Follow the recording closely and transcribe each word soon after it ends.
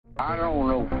I don't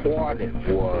know what it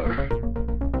was.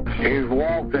 He's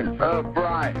walking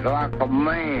upright like a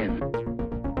man.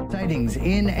 Sightings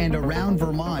in and around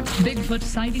Vermont. Bigfoot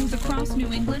sightings across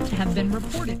New England have been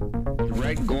reported.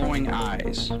 Red glowing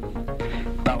eyes,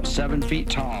 about 7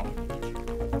 feet tall.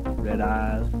 Red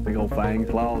eyes, big old fangs,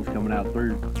 claws coming out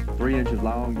through 3 inches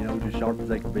long, just sharp as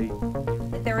they can be.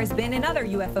 There has been another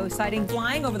UFO sighting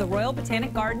flying over the Royal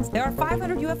Botanic Gardens. There are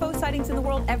 500 UFO sightings in the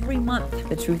world every month.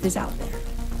 The truth is out there.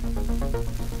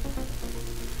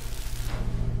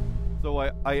 So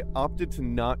I opted to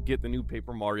not get the new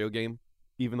Paper Mario game,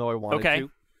 even though I wanted to.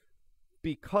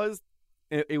 Because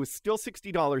it was still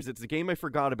 $60. It's a game I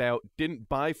forgot about, didn't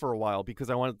buy for a while because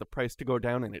I wanted the price to go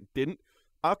down, and it didn't.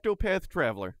 Octopath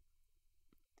Traveler.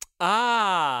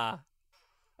 Ah.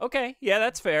 Okay, yeah,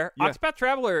 that's fair. Yeah. Octopath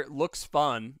Traveler looks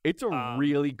fun. It's a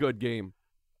really good game.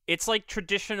 It's like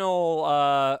traditional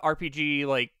RPG,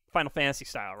 like Final Fantasy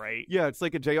style, right? Yeah, it's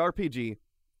like a JRPG.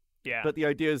 Yeah. But the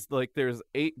idea is, like, there's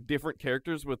 8 different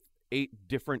characters with 8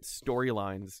 different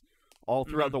storylines all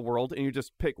throughout the world, and you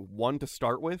just pick one to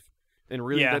start with, and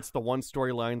really that's the one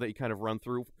storyline that you kind of run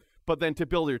through. But then to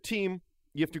build your team,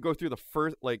 you have to go through the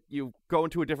first, like, you go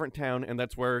into a different town, and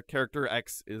that's where character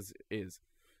X is.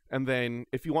 And then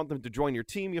if you want them to join your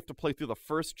team, you have to play through the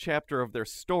first chapter of their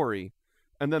story,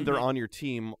 and then they're on your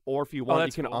team. Or if you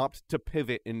want, you can opt to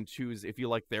pivot and choose if you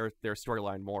like their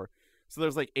storyline more. So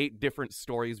there's like 8 different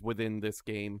stories within this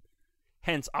game.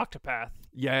 Hence Octopath.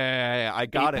 Yeah, I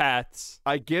got 8 paths.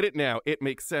 I get it now. It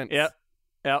makes sense. Yep.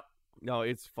 No,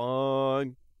 it's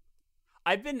fun.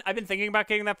 I've been thinking about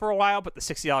getting that for a while, but the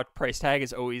 $60 price tag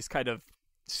has always kind of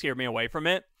scared me away from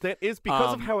it. That is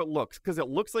because of how it looks. Because it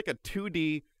looks like a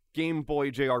 2D Game Boy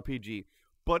JRPG,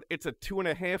 but it's a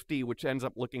 2.5D, which ends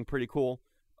up looking pretty cool.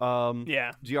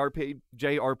 JRPG.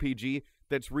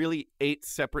 That's really 8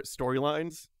 separate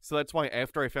storylines. So that's why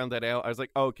after I found that out, I was like,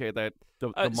 oh, okay, the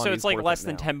money's so it's like worth less it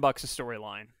than now. $10 a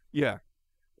storyline. Yeah.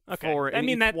 Okay.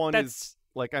 One that's is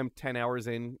like I'm 10 hours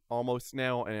in almost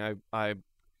now, and I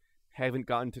haven't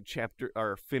gotten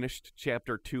to finished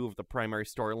chapter 2 of the primary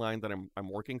storyline that I'm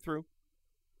working through.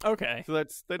 Okay. So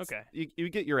that's okay. You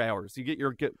get your hours. You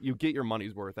get your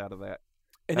money's worth out of that.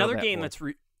 Another game that's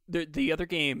another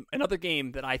game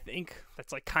that I think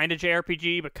that's like kind of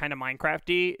JRPG but kind of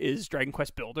Minecraft-y is Dragon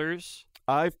Quest Builders.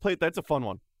 I've played. That's a fun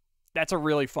one. That's a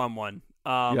really fun one.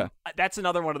 That's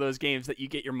another one of those games that you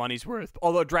get your money's worth.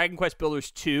 Although Dragon Quest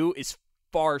Builders 2 is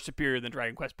far superior than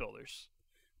Dragon Quest Builders.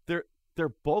 They're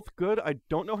both good. I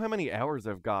don't know how many hours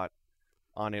I've got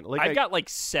on it. Like I've got like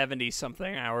 70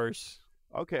 something hours.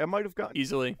 Okay, I might have got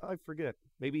easily. I forget.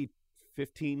 Maybe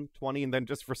 15, 20, and then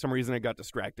just for some reason I got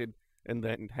distracted and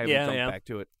then haven't jumped back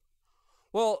to it.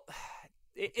 Well,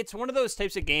 it's one of those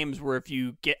types of games where if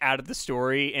you get out of the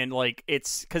story and like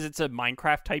it's because it's a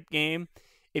Minecraft type game,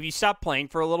 if you stop playing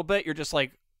for a little bit, you're just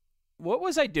like, what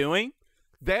was I doing?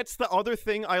 That's the other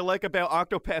thing I like about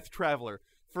Octopath Traveler.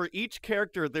 For each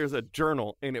character, there's a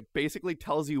journal, and it basically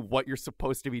tells you what you're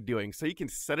supposed to be doing. So you can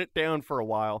set it down for a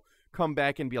while, come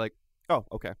back, and be like, oh,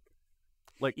 okay.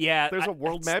 Like, there's a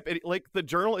world map. Like, the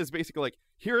journal is basically like,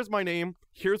 here's my name,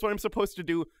 here's what I'm supposed to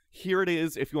do, here it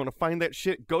is. If you want to find that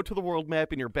shit, go to the world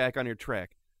map, and you're back on your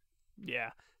track. Yeah.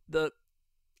 That's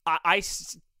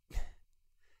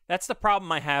the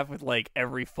problem I have with, like,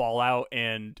 every Fallout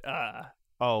and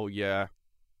Elder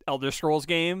Scrolls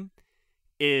game.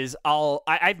 Is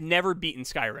I've never beaten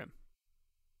Skyrim.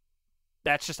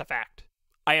 That's just a fact.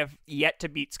 I have yet to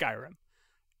beat Skyrim.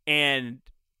 And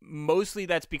mostly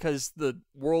that's because the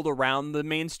world around the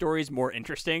main story is more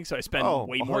interesting, so I spend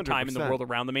way more time in the world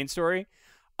around the main story.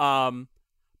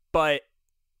 But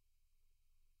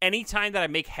anytime that I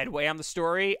make headway on the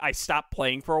story, I stop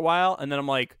playing for a while, and then I'm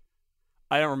like,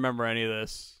 I don't remember any of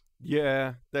this.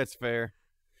 Yeah, that's fair.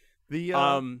 The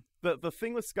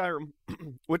thing with Skyrim,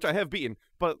 which I have beaten,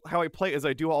 but how I play is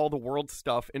I do all the world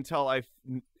stuff until I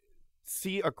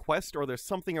see a quest or there's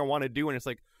something I want to do, and it's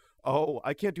like, oh,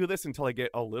 I can't do this until I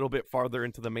get a little bit farther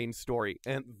into the main story,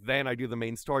 and then I do the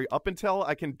main story up until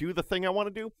I can do the thing I want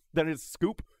to do, then it's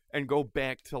scoop and go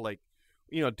back to, like,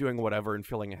 doing whatever and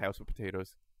filling a house with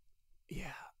potatoes.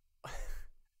 Yeah.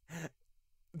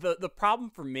 The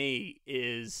problem for me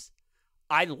is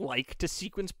I like to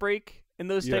sequence break in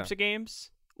those types of games.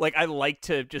 Like, I like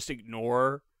to just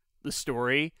ignore the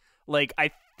story. Like, I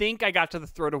think I got to the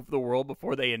throat of the world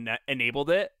before they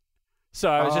enabled it. So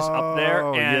I was just up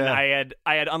there, and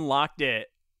I had unlocked it,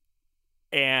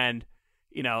 and,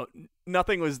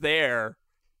 nothing was there,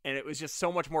 and it was just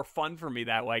so much more fun for me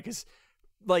that way. Because,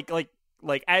 like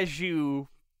as you,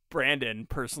 Brandon,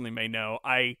 personally may know,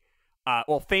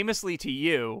 famously to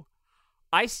you,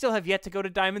 I still have yet to go to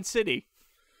Diamond City.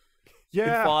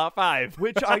 Yeah, in Fallout 5.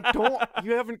 Which I don't.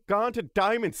 You haven't gone to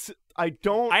Diamonds. I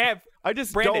don't. I have. I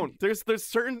just Brandon, don't. There's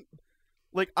certain.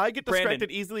 Like, I get distracted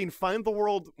Brandon, easily and find the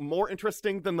world more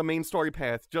interesting than the main story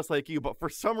path, just like you. But for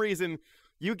some reason,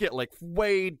 you get, like,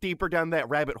 way deeper down that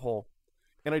rabbit hole.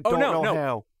 And I don't know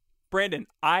how. Brandon,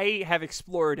 I have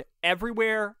explored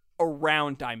everywhere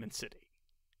around Diamond City.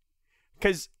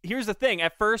 Because here's the thing.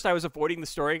 At first, I was avoiding the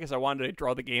story because I wanted to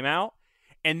draw the game out.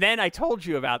 And then I told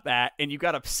you about that, and you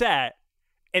got upset.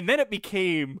 And then it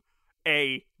became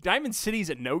a Diamond City's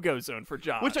a no-go zone for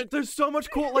John. Which there's so much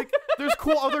cool, like, there's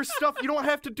cool other stuff. You don't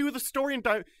have to do the story in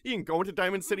Diamond. You can go into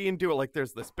Diamond City and do it. Like,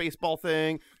 there's this baseball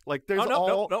thing. Like, there's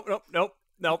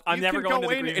Nope. I'm never going to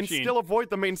the Green and Machine. still avoid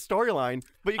the main storyline.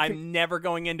 But I'm never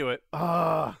going into it.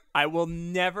 I will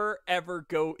never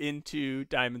go into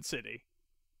Diamond City.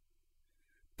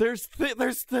 I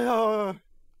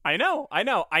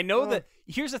know that.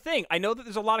 Here's the thing. I know that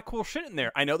there's a lot of cool shit in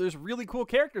there. I know there's really cool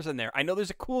characters in there. I know there's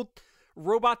a cool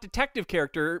robot detective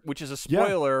character, which is a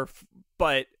spoiler,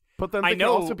 but then they can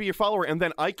also be your follower, and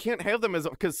then I can't have them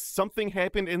because something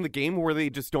happened in the game where they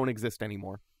just don't exist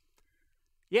anymore.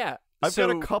 Yeah. I've got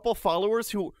a couple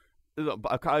followers who...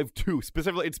 I have two,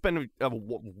 specifically. It's been a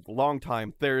long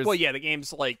time. Well, yeah, the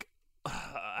game's like...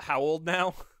 how old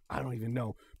now? I don't even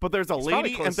know. But there's a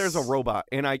lady and there's a robot,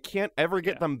 and I can't ever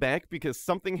get them back because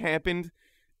something happened,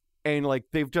 and, like,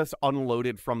 they've just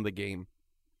unloaded from the game.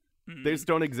 They just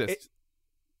don't exist.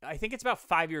 I think it's about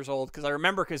 5 years old, because I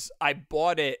remember I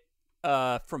bought it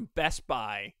from Best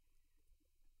Buy,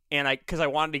 and because I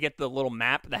wanted to get the little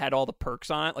map that had all the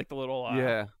perks on it, like the little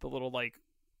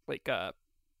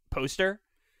poster.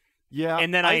 Yeah,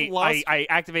 and then I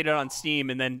activated it on Steam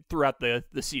and then threw out the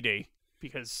CD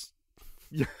because.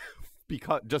 Yeah,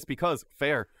 because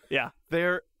fair. Yeah.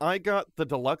 I got the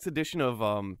deluxe edition of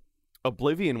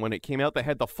Oblivion when it came out that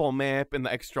had the full map and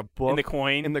the extra book. And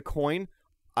the coin.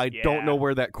 I don't know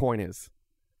where that coin is.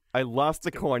 I lost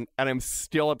the coin, and I'm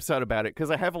still upset about it because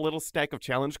I have a little stack of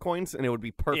challenge coins, and it would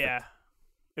be perfect. Yeah,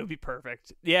 it would be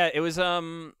perfect. Yeah, it was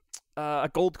a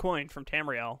gold coin from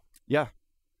Tamriel. Yeah.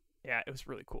 Yeah, it was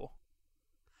really cool.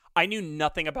 I knew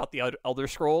nothing about the Elder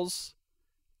Scrolls.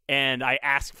 And I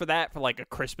asked for that for, like, a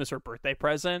Christmas or birthday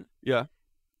present. Yeah.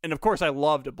 And, of course, I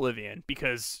loved Oblivion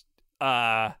because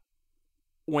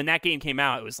when that game came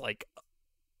out, it was, like,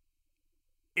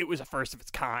 it was a first of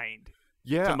its kind.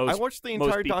 Yeah, I watched the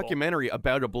entire documentary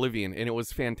about Oblivion, and it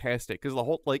was fantastic. Because the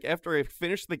whole, like, after I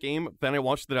finished the game, then I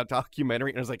watched the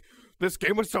documentary, and I was like, this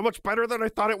game was so much better than I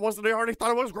thought it was, and I already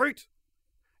thought it was great.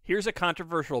 Here's a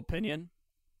controversial opinion.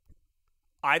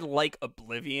 I like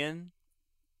Oblivion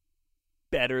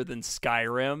better than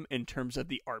Skyrim in terms of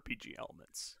the RPG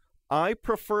elements. I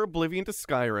prefer Oblivion to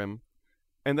Skyrim,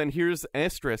 and then here's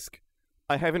asterisk,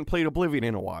 I haven't played Oblivion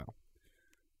in a while.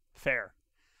 Fair.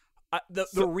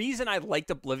 The reason I liked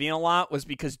Oblivion a lot was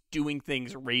because doing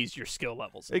things raised your skill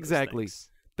levels. Exactly.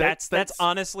 That's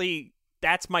honestly,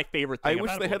 that's my favorite thing I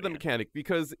wish they had the mechanic,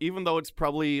 because even though it's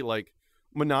probably, like,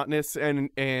 monotonous, and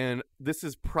this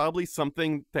is probably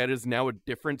something that is now a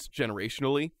difference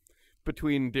generationally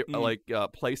between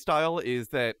play style, is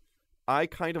that I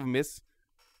kind of miss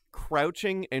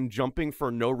crouching and jumping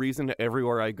for no reason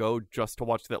everywhere I go just to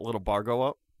watch that little bar go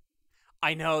up.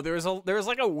 I know there's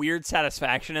like a weird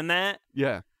satisfaction in that.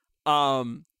 Yeah.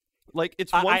 Like,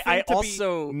 it's one thing to be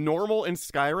normal in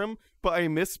Skyrim, but I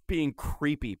miss being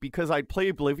creepy because I'd play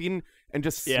Oblivion and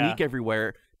just sneak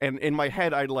everywhere, and in my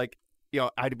head I'd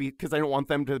I'd be, because I don't want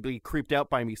them to be creeped out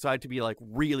by me, so I had to be, like,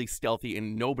 really stealthy,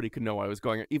 and nobody could know I was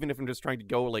going, even if I'm just trying to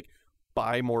go, like,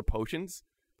 buy more potions.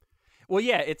 Well,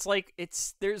 yeah, it's like,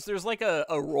 there's like a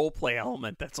role play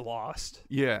element that's lost.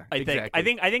 Yeah, exactly. I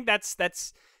think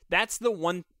that's the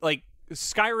one, like,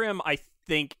 Skyrim, I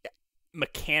think,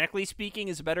 mechanically speaking,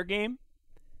 is a better game,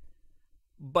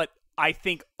 but I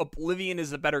think Oblivion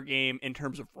is a better game in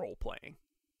terms of role playing.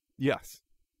 Yes.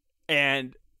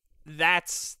 And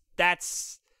that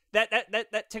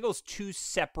tickles two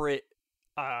separate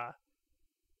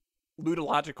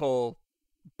ludological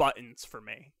buttons for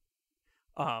me.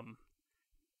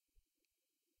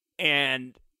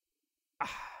 And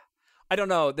I don't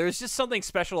know, there's just something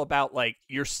special about, like,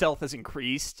 your stealth has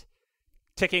increased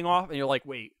ticking off and you're like,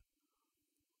 wait,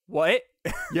 what?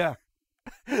 Yeah.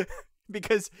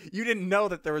 Because you didn't know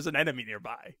that there was an enemy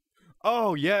nearby.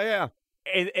 Oh, yeah.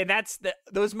 And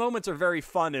those moments are very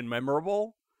fun and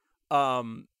memorable.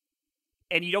 And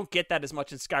you don't get that as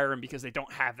much in Skyrim because they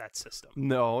don't have that system.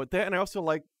 No, and I also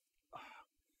like,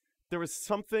 there was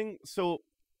something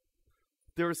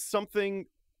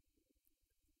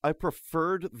I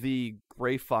preferred the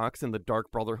Gray Fox and the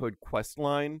Dark Brotherhood quest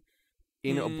line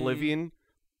in Oblivion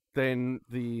than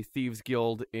the Thieves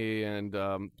Guild and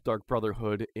Dark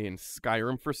Brotherhood in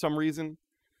Skyrim for some reason.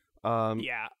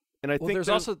 Yeah. And I think there's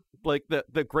also like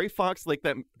the Gray Fox, like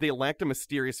that they lacked a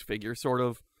mysterious figure sort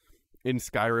of in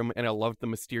Skyrim, and I loved the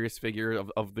mysterious figure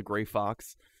of the Gray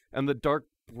Fox. And the Dark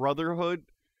Brotherhood,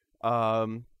 I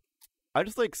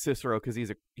just like Cicero because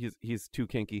he's too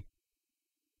kinky.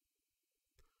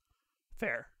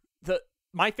 Fair.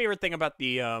 My favorite thing about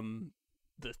the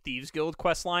Thieves Guild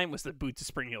quest line was the Boots of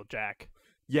Spring-Heeled Jack.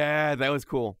 Yeah, that was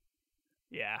cool.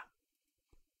 Yeah.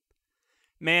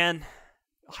 Man,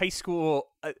 high school.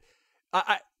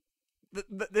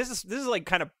 This is like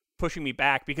kind of pushing me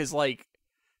back because like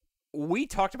we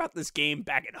talked about this game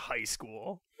back in high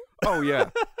school. Oh yeah.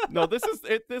 No, this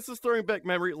is throwing back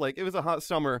memory. Like it was a hot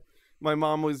summer. My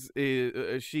mom was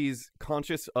she's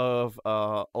conscious of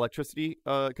electricity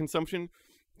consumption,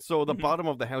 so the bottom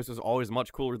of the house is always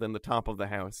much cooler than the top of the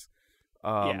house.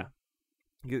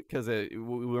 Because we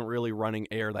weren't really running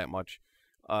air that much.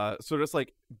 So just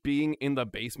like being in the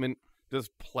basement,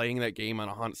 just playing that game on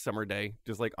a hot summer day,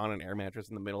 just like on an air mattress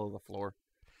in the middle of the floor.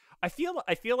 I feel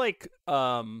like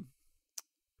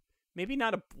maybe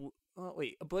not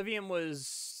Oblivion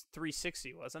was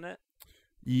 360, wasn't it?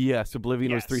 Yes,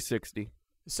 Oblivion was 360.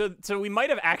 So we might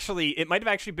have actually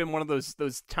been one of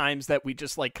those times that we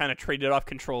just like kind of traded off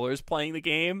controllers playing the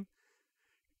game.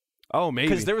 Oh, maybe.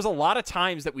 Because there was a lot of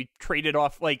times that we traded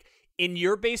off, like in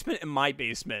your basement and my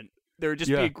basement, there would just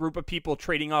be a group of people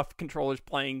trading off controllers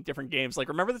playing different games. Like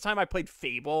remember the time I played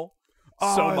Fable so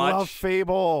much? I love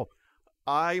Fable.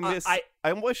 I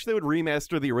wish they would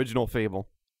remaster the original Fable.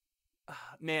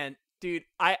 Man, dude,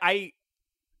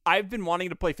 I've been wanting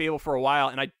to play Fable for a while,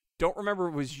 and I don't remember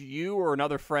if it was you or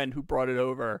another friend who brought it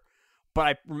over, but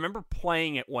I remember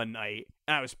playing it one night,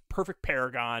 and I was perfect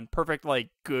Paragon, perfect, like,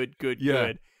 good.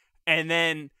 And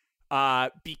then,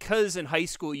 because in high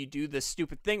school you do this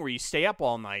stupid thing where you stay up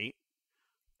all night,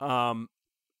 at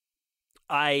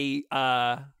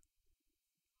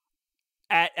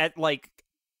like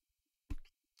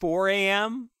 4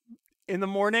 a.m. in the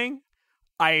morning,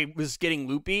 I was getting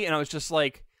loopy, and I was just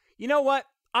like, you know what?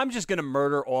 I'm just going to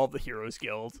murder all the Heroes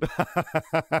Guild.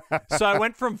 So I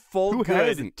went from full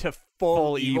good to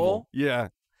full evil. Yeah.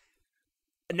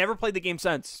 I never played the game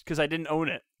since because I didn't own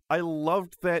it. I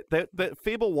loved that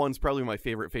Fable 1's probably my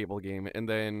favorite Fable game, and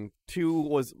then 2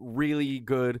 was really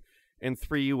good, and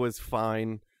 3 was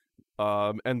fine.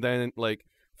 And then like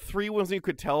 3 was you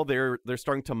could tell they're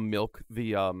starting to milk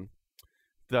the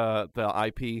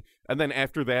IP, and then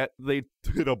after that they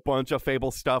did a bunch of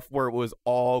Fable stuff where it was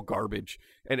all garbage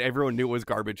and everyone knew it was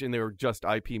garbage and they were just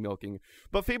IP milking.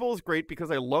 But Fable is great because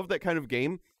I love that kind of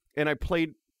game, and I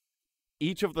played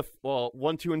each of the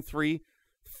 1, 2, and 3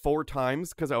 4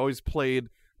 times because I always played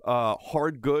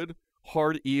hard good,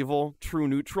 hard evil, true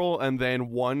neutral, and then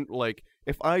one like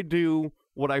if I do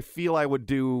what I feel I would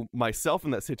do myself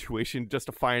in that situation just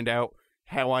to find out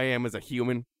how I am as a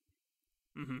human.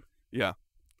 Yeah.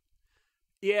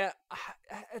 Yeah,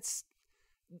 it's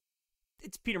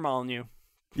Peter Molyneux.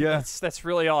 Yeah, that's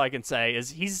really all I can say.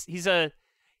 Is he's a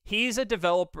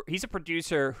developer, he's a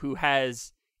producer who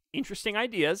has interesting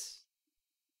ideas,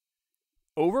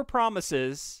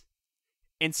 overpromises,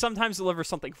 and sometimes delivers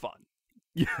something fun.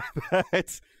 Yeah,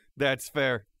 that's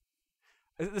fair.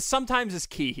 Sometimes is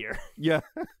key here. Yeah,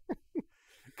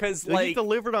 because like he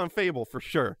delivered on Fable for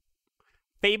sure.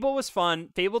 Fable was fun.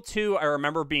 Fable 2, I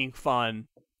remember being fun.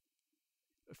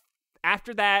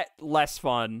 After that, less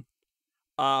fun.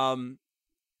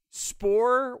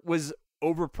 Spore was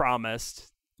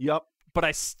overpromised. Yep. But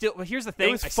here's the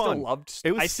thing. Still loved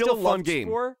a fun game.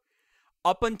 Spore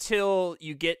up until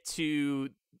you get to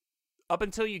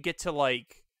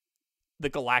like the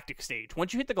galactic stage.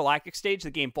 Once you hit the galactic stage,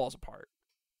 the game falls apart.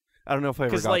 I don't know if I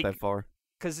ever got that far.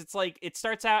 Because it's like it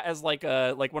starts out as like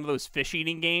one of those fish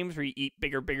eating games where you eat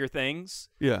bigger things.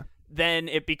 Yeah. Then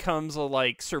it becomes a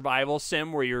like survival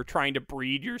sim where you're trying to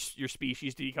breed your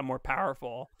species to become more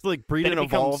powerful. It's like breed and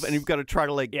evolve, and you've got to try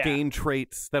to like gain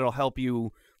traits that'll help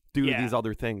you do these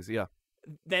other things. Yeah.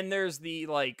 Then there's the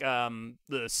like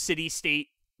the city state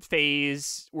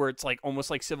phase where it's like almost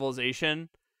like civilization.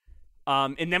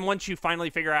 And then once you finally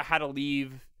figure out how to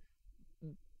leave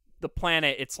the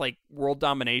planet, it's like world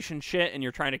domination shit, and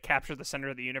you're trying to capture the center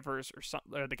of the universe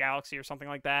or the galaxy or something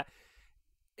like that.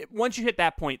 Once you hit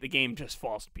that point, the game just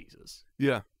falls to pieces.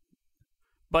 Yeah.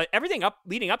 But everything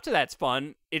leading up to that's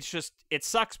fun. It's just it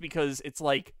sucks because it's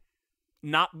like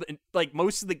not like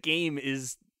most of the game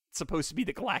is supposed to be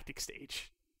the galactic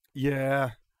stage.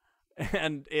 Yeah.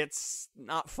 And it's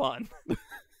not fun.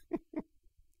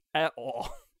 at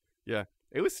all. Yeah.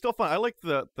 It was still fun. I liked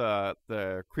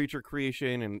the creature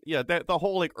creation and the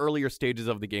whole like earlier stages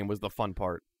of the game was the fun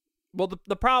part. Well,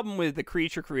 the problem with the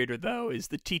creature creator though is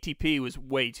the TTP was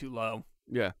way too low.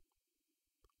 Yeah.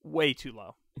 Way too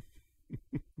low.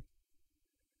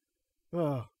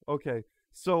 Oh, okay.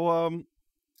 So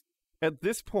at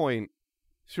this point,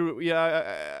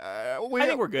 I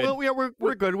think we're good. Well,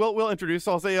 we're good. We'll introduce.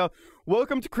 I'll say,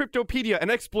 welcome to Cryptopedia, an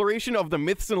exploration of the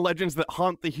myths and legends that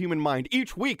haunt the human mind.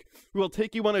 Each week, we will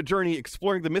take you on a journey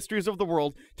exploring the mysteries of the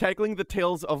world, tackling the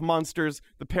tales of monsters,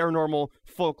 the paranormal,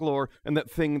 folklore, and that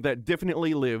thing that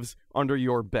definitely lives under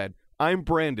your bed. I'm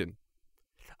Brandon.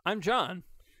 I'm John.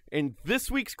 And this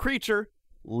week's creature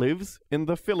lives in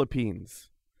the Philippines.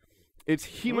 It's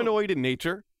humanoid in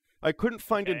nature. I couldn't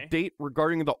find a date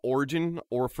regarding the origin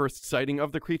or first sighting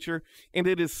of the creature, and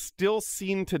it is still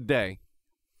seen today.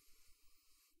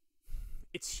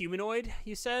 It's humanoid,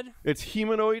 you said? It's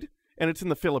humanoid, and it's in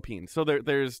the Philippines. So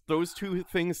there's those two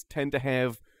things tend to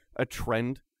have a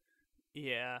trend.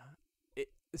 Yeah.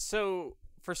 So,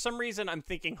 for some reason, I'm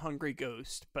thinking Hungry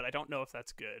Ghost, but I don't know if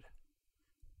that's good.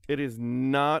 It is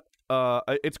not,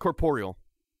 it's corporeal.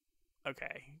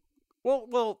 Okay.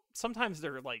 Well, sometimes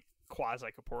they're, like,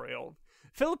 quasi-corporeal.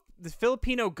 The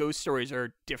Filipino ghost stories are a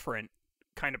different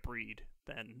kind of breed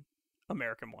than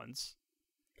American ones.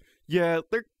 Yeah,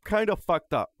 they're kind of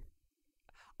fucked up.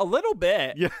 A little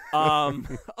bit. Yeah.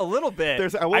 A little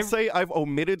bit. I will say I've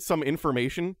omitted some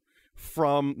information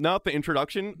from, not the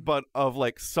introduction, but of,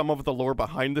 like, some of the lore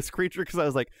behind this creature, because I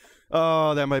was like,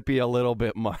 oh, that might be a little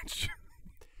bit much.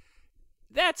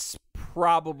 That's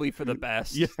probably for the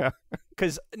best. Yeah.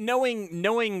 Because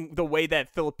knowing the way that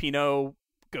Filipino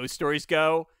ghost stories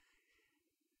go,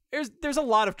 there's a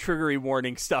lot of triggery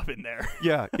warning stuff in there.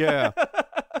 Yeah.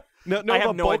 No, I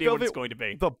have no idea what it's going to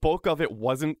be. The bulk of it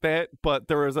wasn't that, but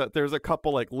there's a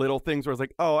couple like little things where I was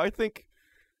like, oh, I think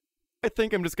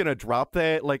I'm just gonna drop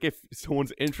that. Like, if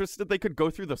someone's interested, they could go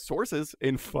through the sources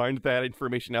and find that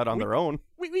information out on their own.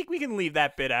 We can leave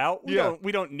that bit out.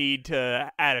 We don't need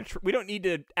to add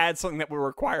something that will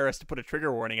require us to put a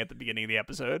trigger warning at the beginning of the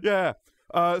episode. Yeah.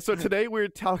 So today we're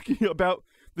talking about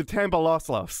the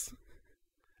Tambaluslos.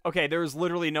 Okay, there was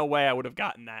literally no way I would have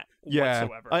gotten that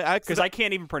whatsoever. Because I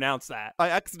can't even pronounce that. I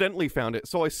accidentally found it.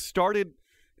 So I started,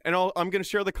 and I'm going to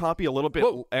share the copy a little bit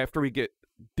after we get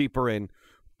deeper in.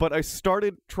 But I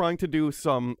started trying to do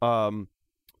some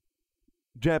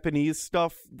Japanese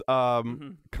stuff,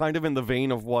 kind of in the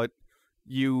vein of what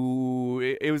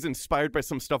it was inspired by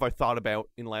some stuff I thought about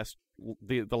in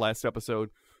the last episode.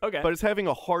 Okay. But it's having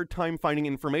a hard time finding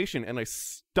information, and I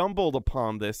stumbled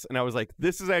upon this, and I was like,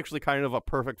 this is actually kind of a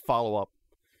perfect follow-up.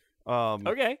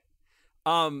 Okay.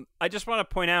 I just want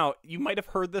to point out, you might have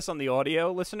heard this on the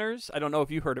audio, listeners. I don't know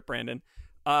if you heard it, Brandon.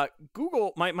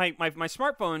 Google, my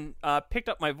smartphone picked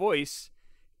up my voice,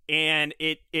 and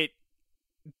it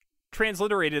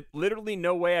transliterated literally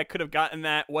no way I could have gotten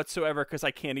that whatsoever because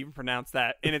I can't even pronounce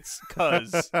that, and it's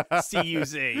cuz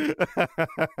C-U-Z.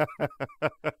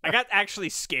 I got actually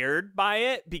scared by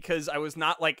it because I was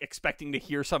not like expecting to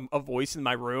hear a voice in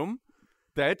my room.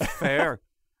 That's fair.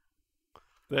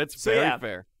 That's very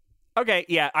fair. Okay,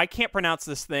 yeah, I can't pronounce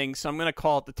this thing, so I'm gonna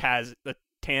call it the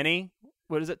Tanny.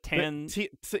 What is it?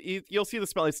 You'll see the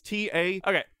spell. It's Tambaloslos.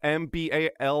 All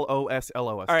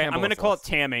right, I'm gonna call it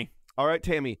Tammy. All right,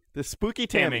 Tammy. The spooky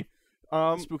Tammy.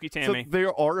 Spooky Tammy. So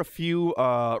there are a few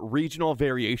regional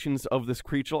variations of this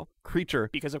creature.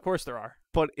 Because of course there are.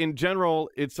 But in general,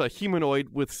 it's a humanoid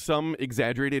with some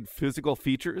exaggerated physical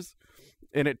features,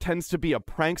 and it tends to be a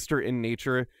prankster in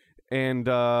nature. And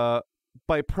by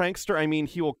prankster, I mean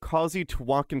he will cause you to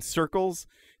walk in circles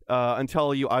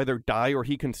until you either die or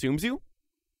he consumes you.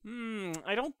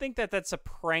 I don't think that's a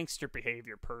prankster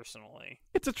behavior, personally.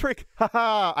 It's a trick.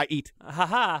 Ha-ha, I eat.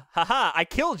 Ha-ha, ha-ha, I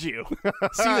killed you.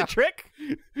 See the trick?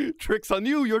 Trick's on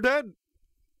you, you're dead.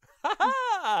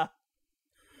 Ha-ha!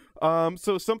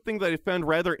 So something that I found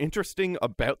rather interesting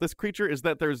about this creature is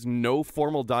that there's no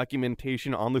formal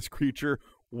documentation on this creature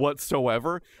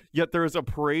whatsoever, yet there is a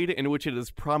parade in which it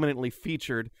is prominently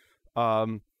featured,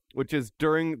 which is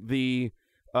during the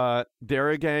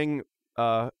Daragang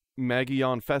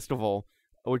Magayon Festival,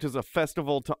 which is a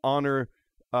festival to honor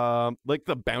like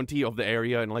the bounty of the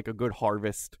area and like a good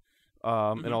harvest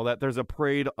and all that. There's a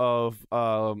parade of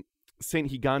Saint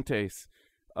Gigantes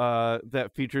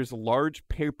that features large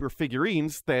paper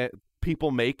figurines that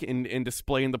people make and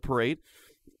display in the parade.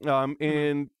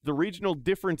 And the regional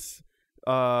differences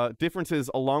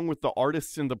along with the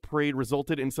artists in the parade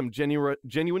resulted in some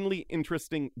genuinely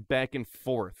interesting back and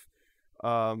forth.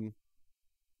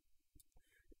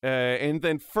 And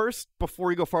then first, before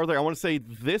we go farther, I want to say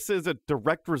this is a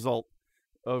direct result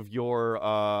of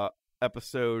your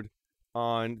episode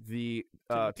on the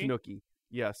Tanuki.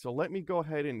 Yeah, so let me go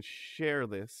ahead and share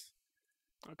this.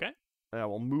 Okay. I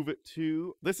will move it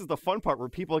to... This is the fun part where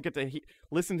people get to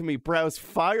listen to me browse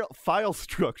file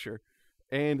structure.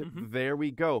 And there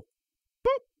we go.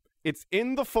 Boop! It's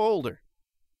in the folder.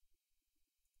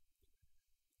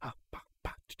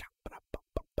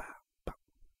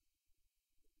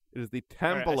 It is the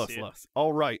Tambaluslos.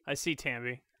 All right. I see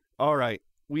Tammy. All right.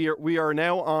 We are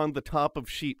now on the top of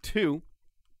sheet 2.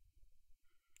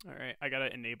 All right. I got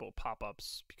to enable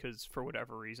pop-ups because for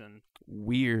whatever reason.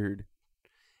 Weird.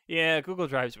 Yeah, Google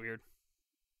Drive's weird.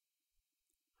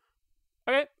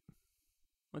 Okay.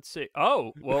 Let's see.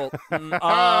 Oh, well.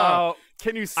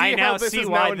 Can you see how this is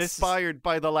now inspired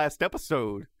by the last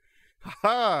episode?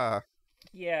 Ha!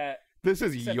 Yeah. This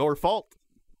is your fault.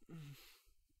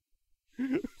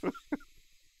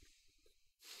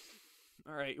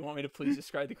 All right, you want me to please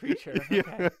describe the creature?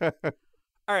 Okay.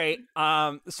 All right.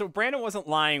 So Brandon wasn't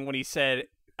lying when he said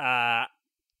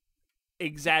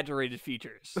exaggerated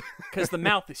features because the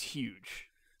mouth is huge.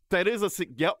 That is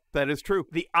that is true.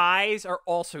 The eyes are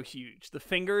also huge. The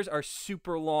fingers are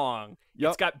super long. Yep.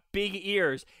 It's got big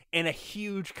ears and a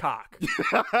huge cock.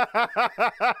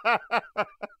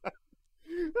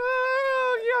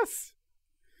 Yes.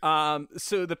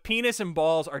 So the penis and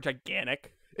balls are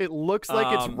gigantic. It looks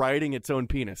like it's riding its own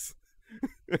penis.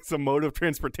 It's a mode of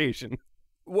transportation.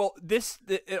 Well, this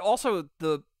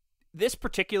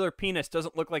particular penis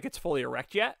doesn't look like it's fully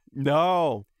erect yet.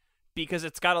 No. Because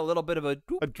it's got a little bit of a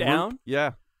droop droop? down.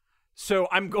 Yeah. So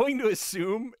I'm going to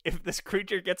assume if this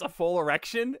creature gets a full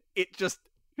erection, it just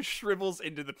shrivels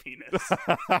into the penis.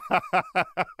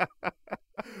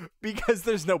 Because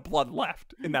there's no blood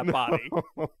left in that body.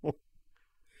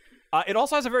 It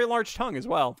also has a very large tongue as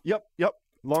well. Yep.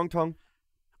 Long tongue.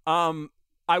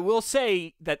 I will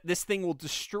say that this thing will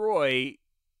destroy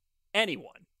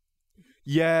anyone.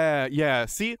 Yeah.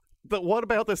 See, but what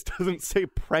about this doesn't say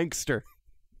prankster?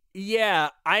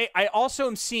 Yeah, I also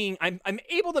am seeing... I'm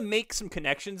able to make some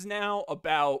connections now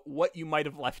about what you might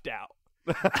have left out.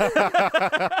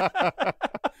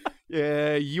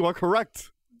 Yeah, you are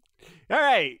correct. All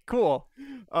right, cool.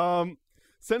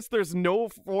 Since there's no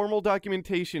formal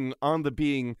documentation on the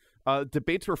being,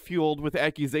 debates were fueled with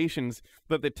accusations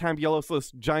that the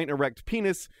Tambaluslos giant erect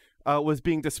penis was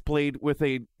being displayed with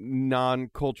a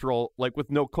non-cultural,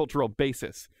 with no cultural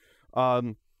basis.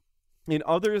 In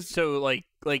others, so like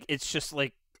it's just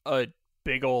like a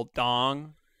big old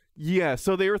dong. Yeah,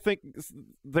 so there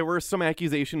were some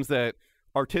accusations that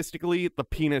artistically the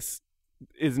penis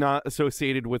is not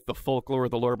associated with the folklore or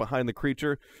the lore behind the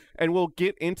creature, and we'll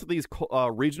get into these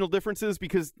regional differences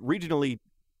because regionally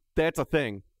that's a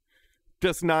thing,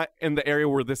 just not in the area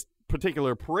where this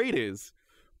particular parade is.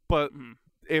 But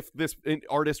if this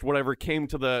artist whatever came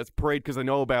to the parade because they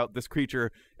know about this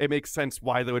creature, it makes sense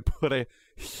why they would put a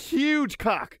huge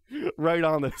cock right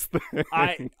on this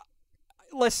thing.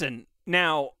 Listen,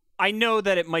 now I know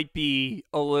that it might be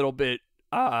a little bit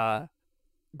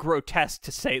grotesque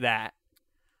to say that,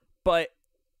 but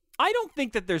I don't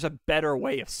think that there's a better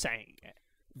way of saying it.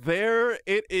 There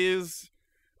it is.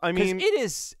 I mean, it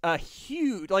is a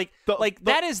huge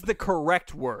that is the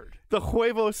correct word. The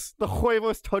huevos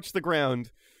touch the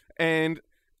ground, and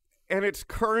its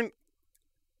current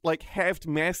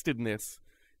half-mastedness,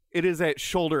 it is at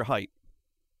shoulder height.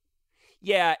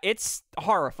 Yeah, it's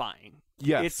horrifying.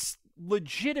 Yes, it's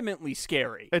legitimately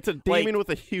scary. It's a demon with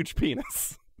a huge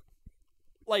penis.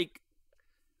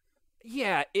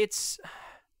 Yeah, it's...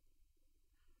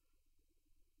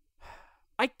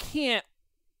 I can't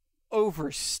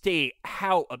overstate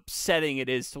how upsetting it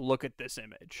is to look at this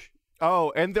image.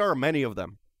 Oh, and there are many of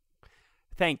them.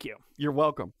 Thank you. You're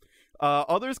welcome.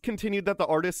 Others continued that the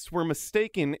artists were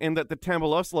mistaken and that the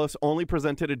Tambaluslos only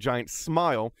presented a giant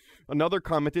smile. Another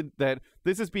commented that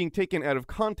this is being taken out of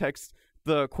context.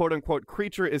 The quote-unquote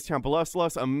creature is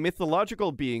Tambaluslos, a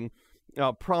mythological being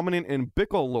prominent in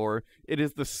Bicol lore. It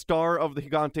is the star of the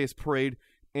Gigantes parade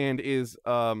and is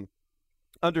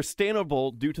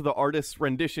understandable due to the artist's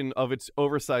rendition of its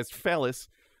oversized phallus,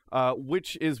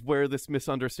 which is where this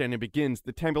misunderstanding begins.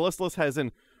 The Tambaluslos has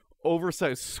an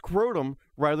oversized scrotum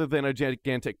rather than a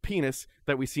gigantic penis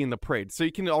that we see in the parade. So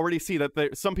you can already see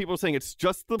that some people are saying it's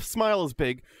just the smile is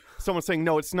big. Someone's saying,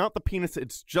 no, it's not the penis,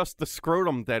 it's just the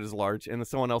scrotum that is large. And then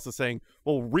someone else is saying,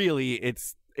 well, really,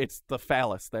 it's the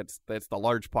phallus that's the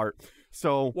large part.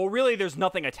 So really, there's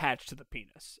nothing attached to the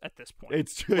penis at this point.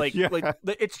 It's just,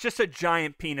 it's just a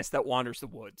giant penis that wanders the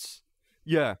woods.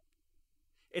 Yeah,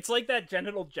 it's like that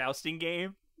genital jousting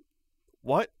game.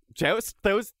 What? Joust?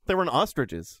 They were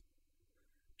ostriches.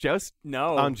 Joust?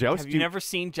 No. On Joust? Have you never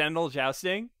seen genital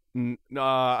jousting?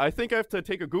 I think I have to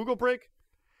take a Google break.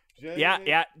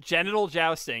 Yeah. Genital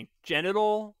jousting.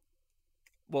 Well,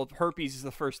 herpes is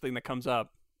the first thing that comes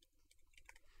up.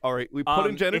 All right, we put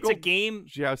in genital. It's a game.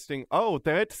 Jousting. Oh,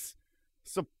 that's.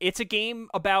 It's a game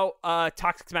about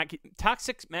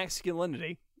toxic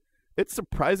masculinity. It's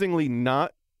surprisingly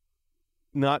not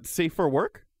safe for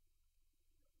work.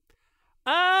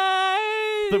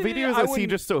 The videos I see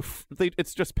just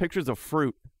it's just pictures of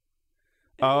fruit.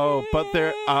 Oh, but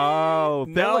that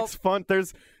looks fun.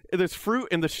 There's fruit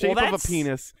in the shape of a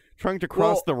penis trying to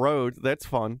cross the road. That's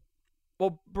fun.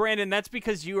 Well, Brandon, that's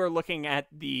because you are looking at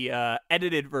the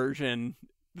edited version.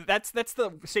 That's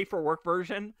the safe for work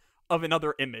version of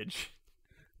another image.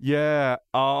 Yeah.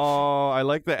 Oh, I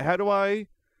like that. How do I?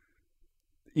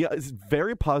 Yeah, it's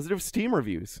very positive Steam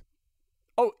reviews.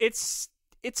 Oh, it's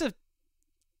a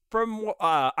from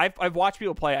I've watched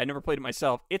people play. I never played it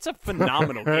myself. It's a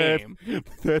phenomenal game.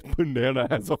 That banana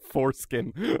has a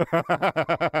foreskin.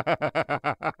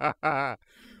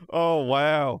 Oh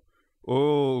wow.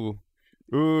 Ooh.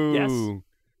 Yes.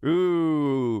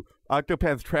 Ooh.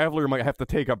 Octopath Traveler might have to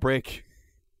take a break.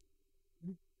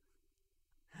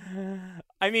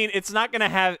 I mean, it doesn't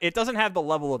have the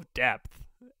level of depth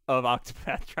of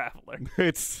Octopath Traveler.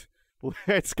 It's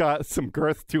got some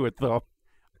girth to it though.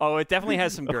 Oh, it definitely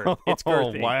has some girth. It's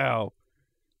girthy. Oh, wow.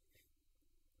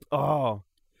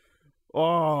 Oh,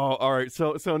 all right.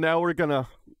 So now we're gonna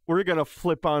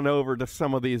flip on over to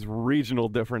some of these regional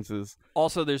differences.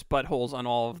 Also, there's buttholes on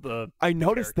all of the. I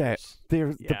noticed characters.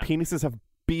 that the penises have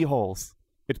beeholes.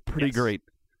 It's pretty great.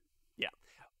 Yeah,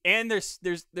 and there's.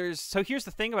 So here's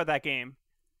the thing about that game,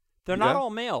 they're not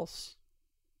all males.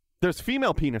 There's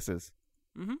female penises.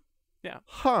 Mm-hmm. Yeah.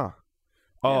 Huh.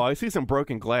 Oh, yeah. I see some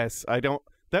broken glass.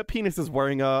 That penis is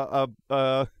wearing a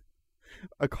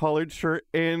collared shirt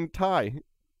and tie.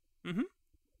 Mm-hmm.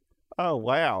 Oh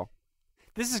wow.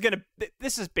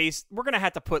 We're gonna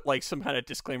have to put like some kind of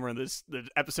disclaimer in the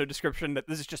episode description that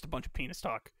this is just a bunch of penis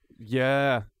talk.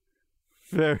 Yeah.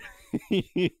 Very.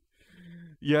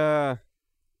 Yeah.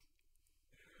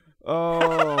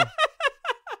 Oh.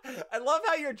 I love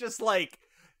how you're just like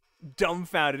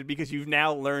dumbfounded because you've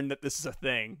now learned that this is a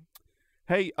thing.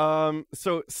 Hey,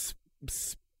 so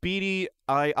Speedy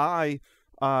II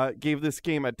gave this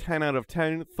game a 10 out of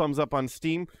 10, thumbs up on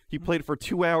Steam. He played for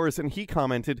 2 hours and he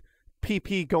commented,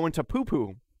 "PP going to poo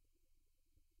poo."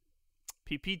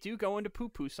 PP do go into poo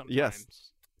poo sometimes. Yes.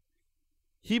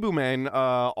 Hebuman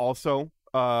also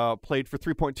played for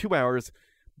 3.2 hours.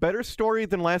 Better story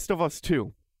than Last of Us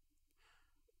 2.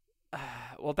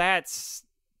 Well,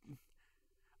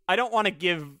 I don't want to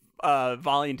give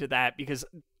volume to that because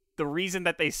the reason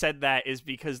that they said that is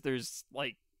because there's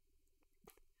like.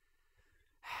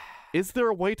 Is there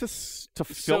a way to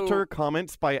filter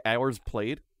comments by hours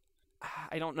played?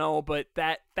 I don't know, but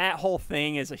that whole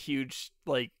thing is a huge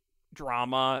like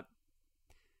drama.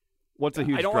 What's a huge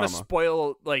drama? I don't want to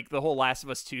spoil like the whole Last of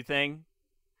Us 2 thing.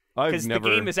 Because the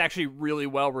game is actually really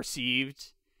well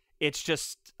received. It's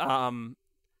just the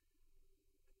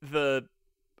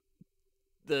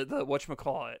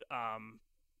whatchamacallit,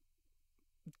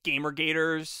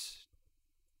 Gamergators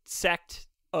sect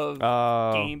of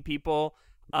game people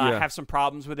have some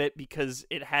problems with it because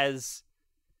it has.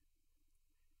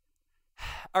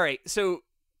 All right, so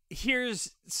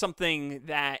here's something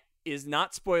that is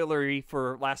not spoilery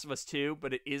for Last of Us 2,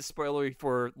 but it is spoilery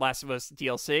for Last of Us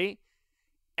DLC.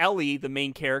 Ellie, the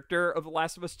main character of The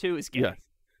Last of Us 2, is gay. Yes.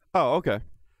 Oh, okay.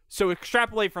 So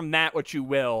extrapolate from that what you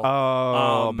will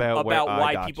about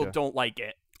why people don't like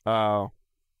it. Oh.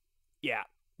 Yeah.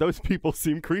 Those people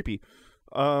seem creepy.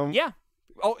 Yeah.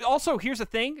 Oh, also, here's the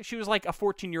thing. She was like a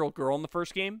 14-year-old girl in the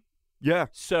first game. Yeah.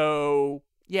 So,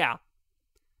 yeah.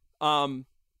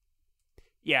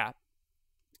 Yeah.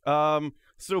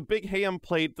 So Big Ham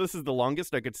played, this is the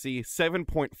longest I could see,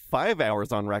 7.5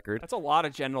 hours on record. That's a lot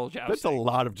of genital jousting. That's a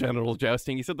lot of genital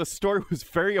jousting. He said the story was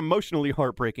very emotionally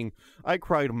heartbreaking. I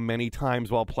cried many times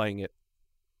while playing it.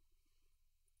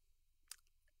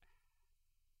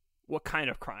 What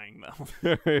kind of crying, though?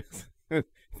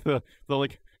 the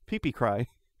like pee-pee cry.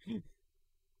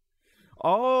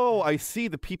 Oh, I see.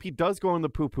 The pee-pee does go in the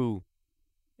poo-poo.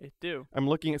 It do. I'm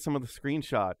looking at some of the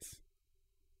screenshots.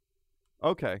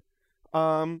 Okay.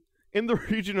 In the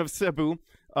region of Cebu,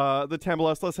 the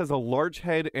Tambaluslos has a large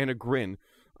head and a grin.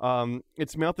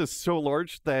 Its mouth is so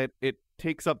large that it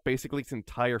takes up basically its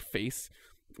entire face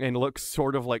and looks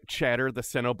sort of like Chatter, the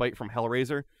Cenobite from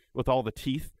Hellraiser, with all the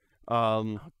teeth.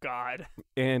 Oh, God.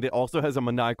 And it also has a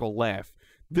maniacal laugh.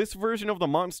 This version of the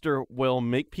monster will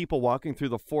make people walking through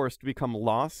the forest become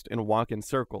lost and walk in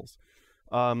circles.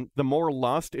 The more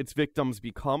lost its victims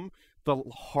become, the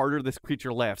harder this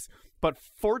creature laughs. But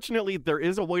fortunately, there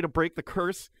is a way to break the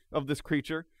curse of this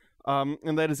creature,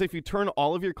 and that is if you turn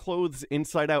all of your clothes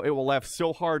inside out, it will laugh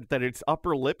so hard that its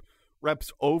upper lip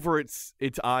wraps over its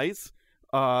eyes,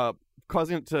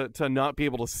 causing it to not be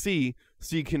able to see,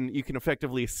 so you can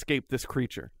effectively escape this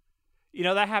creature. You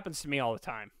know, that happens to me all the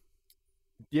time.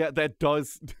 Yeah, that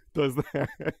does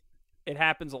that. It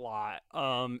happens a lot.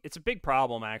 It's a big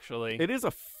problem, actually. It is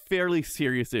a fairly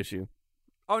serious issue.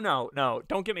 Oh, no.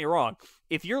 Don't get me wrong.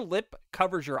 If your lip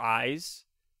covers your eyes,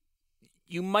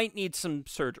 you might need some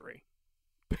surgery.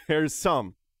 There's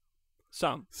some.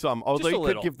 Although you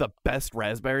could give the best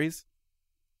raspberries.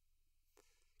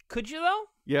 Could you, though?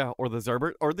 Yeah, or the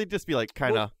Zerbert. Or they'd just be like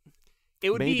kind of... It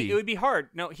would be hard.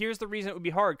 No, here's the reason it would be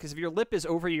hard, because if your lip is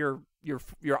over your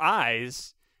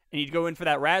eyes and you'd go in for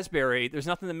that raspberry, there's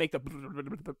nothing to make the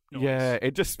noise. Yeah,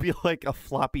 it'd just be like a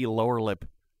floppy lower lip.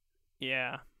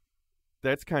 Yeah.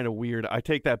 That's kind of weird. I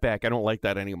take that back. I don't like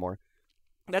that anymore.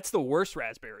 That's the worst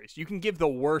raspberries. You can give the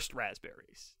worst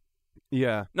raspberries.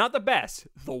 Yeah. Not the best,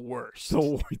 the worst.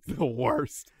 The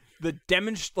worst.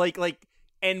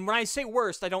 And when I say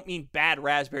worst, I don't mean bad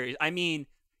raspberries. I mean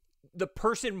the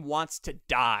person wants to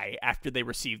die after they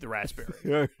receive the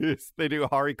raspberry. They do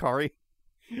harikari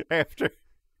after.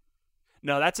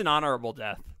 No, that's an honorable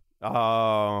death.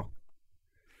 Oh.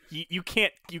 You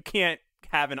can't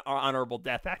have an honorable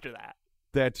death after that.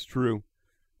 That's true.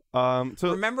 I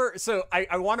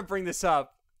want to bring this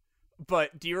up,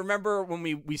 but do you remember when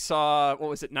we saw, what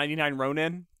was it, 99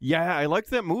 Ronin? Yeah, I liked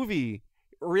that movie.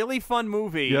 Really fun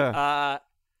movie. Yeah.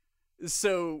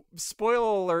 So,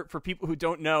 spoiler alert for people who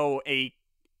don't know,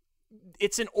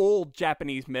 it's an old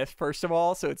Japanese myth, first of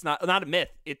all, so it's not a myth.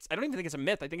 I don't even think it's a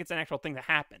myth. I think it's an actual thing that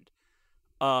happened.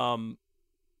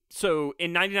 So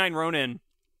in 99 Ronin,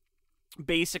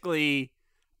 basically,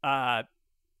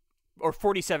 or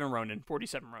 47 Ronin,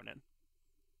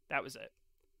 that was it.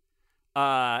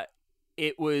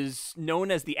 It was known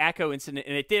as the Akko incident,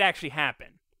 and it did actually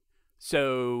happen.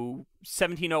 So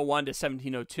 1701 to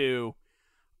 1702,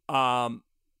 and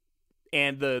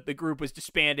the group was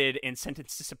disbanded and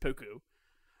sentenced to seppuku.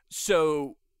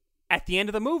 So at the end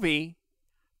of the movie,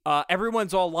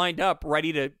 everyone's all lined up,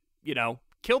 ready to,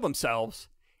 kill themselves.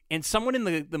 And someone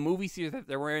in the movie theater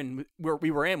that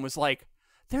we were in was like,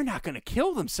 "They're not going to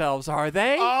kill themselves, are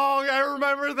they?" Oh, I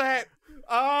remember that.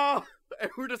 Oh,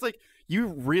 and we're just like, you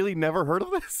really never heard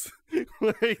of this? They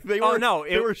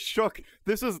were shook.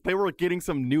 They were getting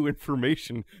some new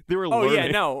information. They were learning. Oh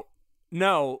yeah,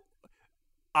 no.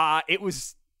 It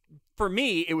was, for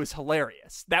me, it was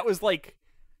hilarious. That was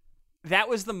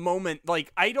the moment.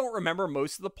 Like, I don't remember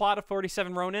most of the plot of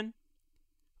 47 Ronin.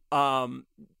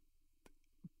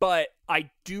 But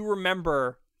I do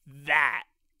remember that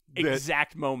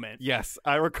exact moment. Yes,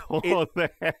 I recall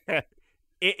that.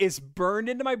 It is burned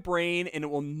into my brain, and it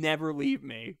will never leave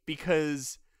me,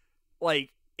 because,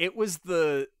 it was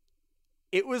the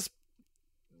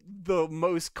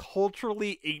most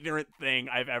culturally ignorant thing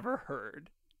I've ever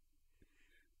heard.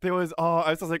 I was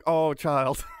just like, oh,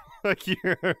 child.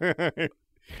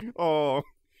 Oh.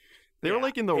 They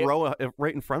were in the row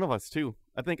right in front of us too.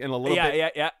 I think, and a little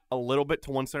bit, a little bit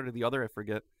to one side or the other. I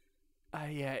forget.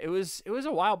 Yeah, it was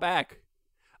a while back.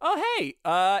 Oh hey,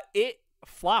 it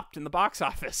flopped in the box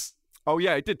office. Oh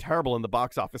yeah, it did terrible in the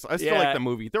box office. I still like the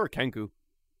movie. They were Kenku.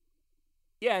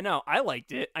 Yeah, no, I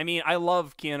liked it. I mean, I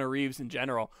love Keanu Reeves in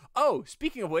general. Oh,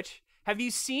 speaking of which, have you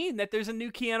seen that there's a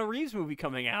new Keanu Reeves movie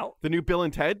coming out? The new Bill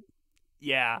and Ted?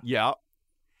 Yeah. Yeah.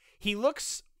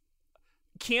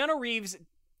 Keanu Reeves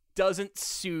doesn't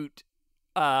suit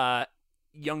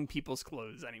young people's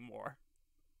clothes anymore.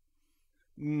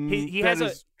 That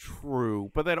is true,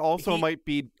 but that also might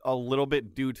be a little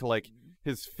bit due to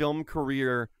his film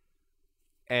career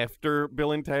after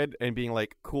Bill and Ted and being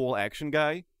cool action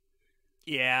guy.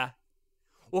 Yeah,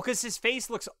 well, because his face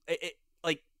looks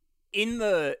in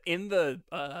the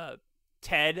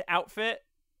Ted outfit,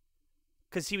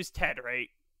 because he was Ted, right?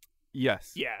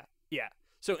 Yes. Yeah.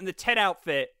 So in the Ted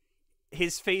outfit,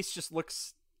 his face just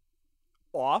looks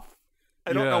off.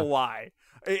 I don't know why.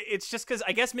 It's just because,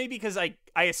 I guess maybe because I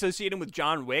associate him with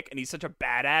John Wick, and he's such a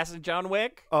badass in John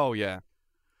Wick. Oh, yeah.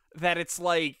 That it's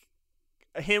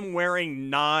him wearing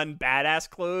non-badass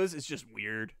clothes is just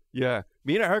weird. Yeah.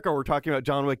 Me and Erica were talking about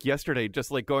John Wick yesterday,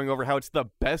 just going over how it's the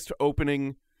best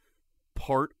opening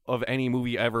part of any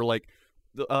movie ever. Not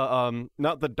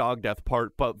the dog death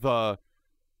part, but the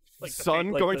Like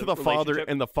son going to the father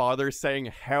and the father saying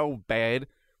how bad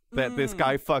that this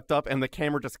guy fucked up, and the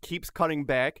camera just keeps cutting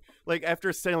back. Like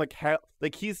after saying like how,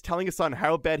 like he's telling his son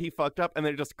how bad he fucked up, and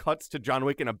then it just cuts to John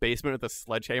Wick in a basement with a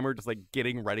sledgehammer, just like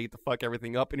getting ready to fuck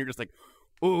everything up, and you're just like,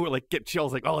 ooh, like get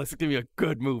chills, like, oh, this is gonna be a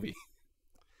good movie.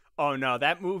 Oh no,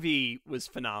 that movie was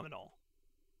phenomenal.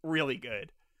 Really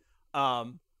good.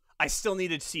 I still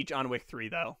needed to see John Wick 3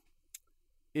 though.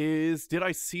 Did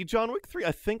I see John Wick 3?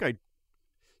 I think I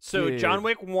So did. John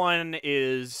Wick 1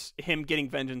 is him getting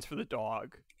vengeance for the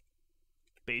dog,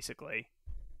 basically.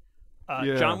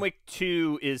 Yeah. John Wick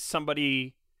 2 is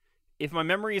somebody, if my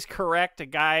memory is correct, a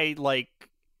guy like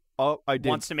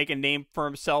wants to make a name for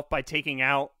himself by taking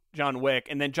out John Wick,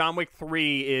 and then John Wick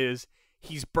 3 is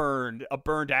he's a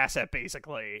burned asset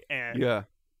basically. And yeah.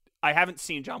 I haven't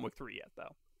seen John Wick 3 yet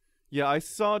though. Yeah, I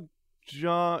saw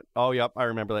John. Oh, yep, I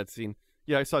remember that scene.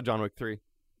 Yeah, I saw John Wick 3.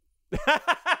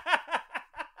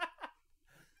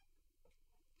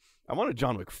 I wanted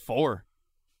John Wick 4.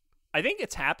 I think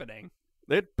it's happening.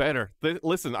 It better.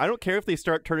 Listen, I don't care if they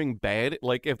start turning bad.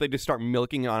 Like if they just start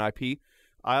milking on IP,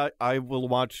 I will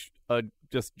watch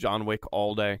just John Wick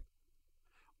all day.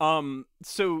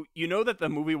 So you know that the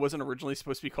movie wasn't originally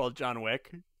supposed to be called John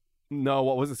Wick? No,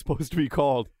 what was it supposed to be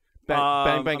called?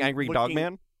 Bang Bang Angry Dog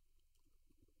Man?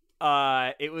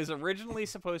 It was originally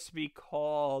supposed to be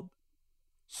called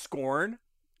Scorn.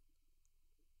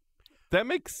 That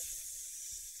makes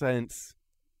sense.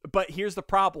 But here's the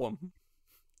problem.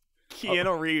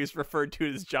 Keanu Reeves referred to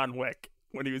it as John Wick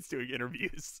when he was doing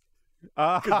interviews.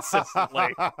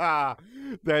 Consistently.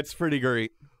 That's pretty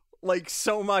great. Like,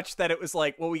 so much that it was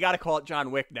like, well, we got to call it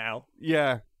John Wick now.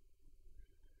 Yeah.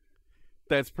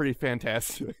 That's pretty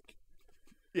fantastic.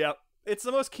 Yep. It's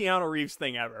the most Keanu Reeves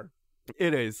thing ever.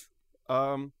 It is.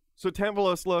 So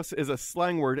Tambaluslos is a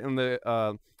slang word in the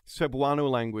Cebuano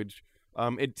language.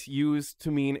 It's used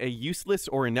to mean a useless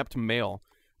or inept male.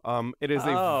 It is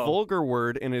a vulgar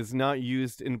word and is not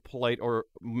used in polite or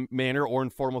manner or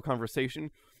informal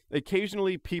conversation.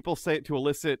 Occasionally, people say it to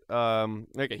elicit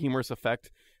like a humorous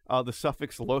effect. The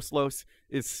suffix los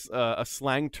is a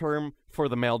slang term for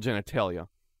the male genitalia.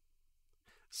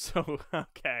 So,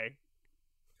 okay.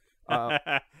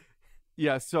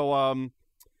 Yeah, so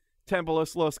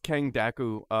Tambaluslos Kang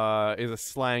Daku is a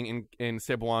slang in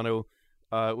Cebuano,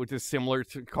 which is similar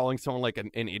to calling someone like an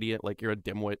idiot, like you're a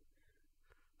dimwit.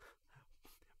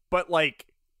 But, like,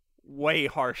 way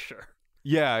harsher.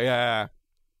 Yeah.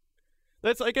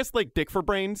 That's, I guess, like dick for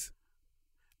brains.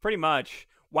 Pretty much.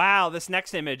 Wow, this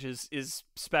next image is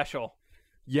special.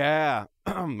 Yeah.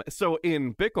 So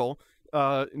in Bicol,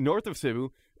 north of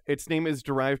Cebu, its name is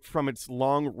derived from its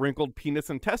long, wrinkled penis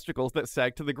and testicles that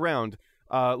sag to the ground.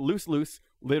 Loose,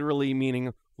 literally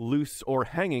meaning loose or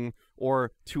hanging,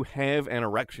 or to have an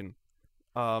erection.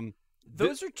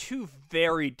 Those are two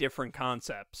very different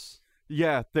concepts.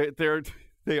 Yeah,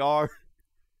 they are.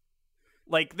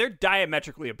 Like, they're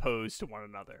diametrically opposed to one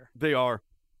another. They are.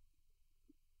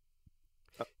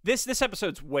 This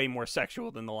episode's way more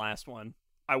sexual than the last one,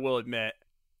 I will admit.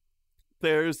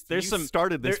 There's some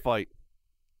started this fight.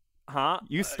 Huh?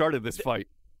 You started this fight.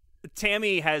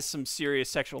 Tammy has some serious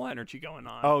sexual energy going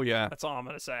on. Oh, yeah. That's all I'm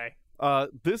going to say.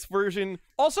 This version...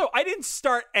 Also, I didn't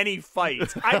start any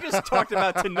fights. I just talked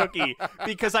about Tanuki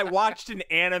because I watched an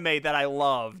anime that I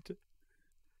loved.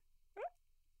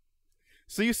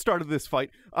 So you started this fight.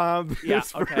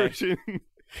 This version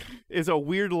is a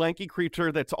weird, lanky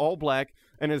creature that's all black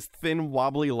and has thin,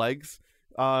 wobbly legs,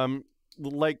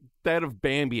 like that of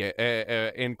Bambi,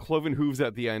 and cloven hooves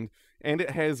at the end. And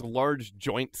it has large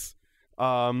joints.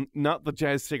 Not the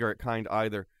jazz cigarette kind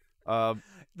either.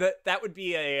 That would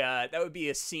be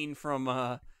a scene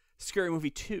from Scary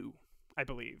Movie 2, I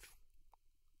believe.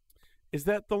 Is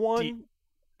that the one?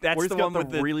 That's the one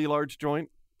with the really large joint.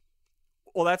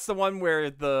 Well, that's the one where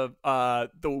the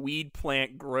weed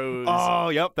plant grows. Oh,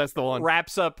 yep, that's the one.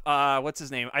 Wraps up what's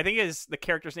his name? I think the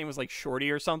character's name was like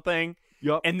Shorty or something.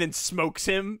 Yep. And then smokes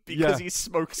him because he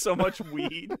smoked so much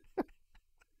weed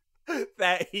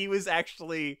that he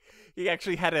actually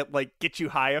had a like get you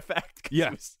high effect.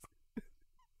 Yes.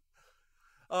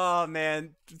 Oh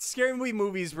man, Scary Movie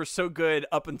movies were so good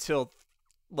up until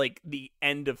like the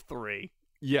end of 3.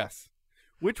 Yes.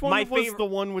 Which one was the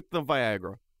one with the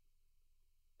Viagra?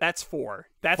 That's 4.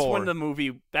 That's 4.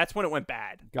 That's when it went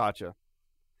bad. Gotcha.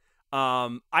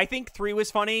 I think 3 was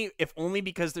funny, if only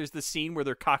because there's the scene where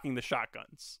they're cocking the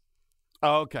shotguns.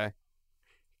 Oh, okay.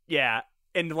 Yeah,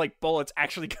 and like bullets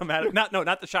actually come out of not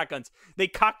the shotguns. They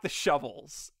cock the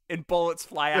shovels and bullets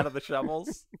fly out of the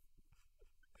shovels.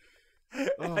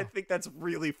 And I think that's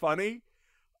really funny.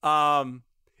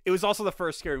 It was also the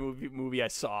first scary movie I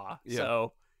saw, Yeah.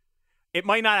 so it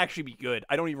might not actually be good.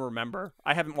 I don't even remember.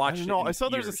 I haven't watched it. No, I saw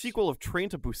years. there's a sequel of Train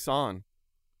to Busan.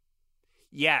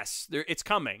 Yes, it's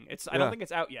coming. I don't think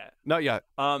it's out yet. Not yet.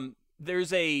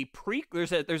 There's a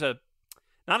there's a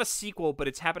not a sequel, but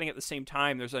it's happening at the same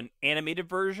time. There's an animated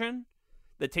version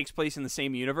that takes place in the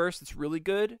same universe. It's really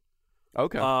good.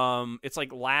 Okay. It's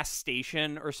like Last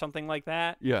Station or something like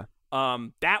that. Yeah.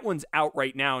 That one's out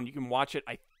right now, and you can watch it,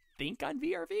 I think, on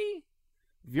VRV.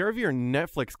 VRV or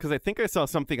Netflix? Because I think I saw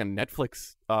something on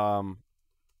Netflix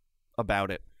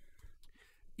about it.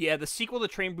 Yeah, the sequel to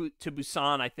Train to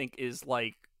Busan, I think, is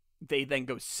like they then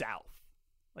go south.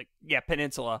 Like, yeah,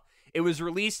 Peninsula. It was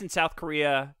released in South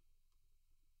Korea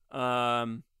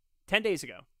 10 days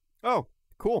ago. Oh,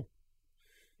 cool.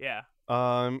 Yeah.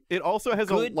 It also has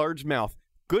a large mouth.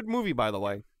 Good movie, by the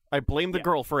way. I blame the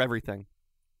girl for everything.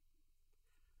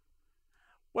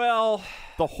 Well,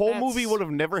 the whole movie would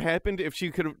have never happened if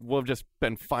she would have just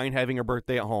been fine having her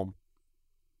birthday at home.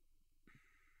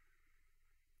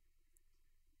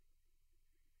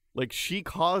 Like, she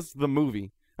caused the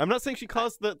movie. I'm not saying she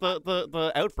caused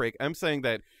the outbreak. I'm saying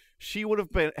that she would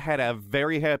have had a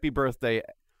very happy birthday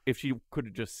if she could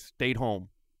have just stayed home.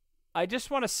 I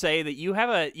just want to say that you have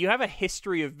a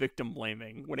history of victim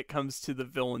blaming when it comes to the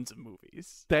villains of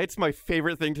movies. That's my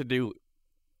favorite thing to do.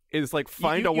 Is like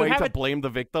find a way to blame the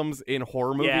victims in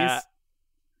horror movies. Yeah.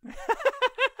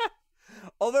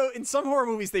 Although in some horror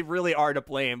movies they really are to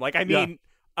blame. Like, I mean,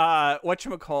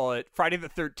 whatchamacallit, Friday the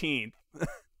 13th.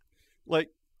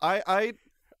 Like, I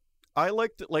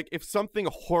liked, like, if something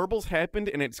horrible's happened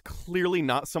and it's clearly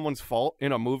not someone's fault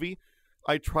in a movie,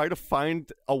 I try to find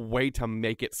a way to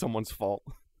make it someone's fault.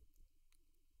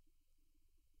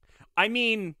 I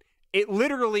mean, it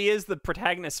literally is the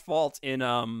protagonist's fault in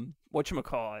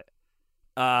whatchamacallit,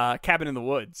 Cabin in the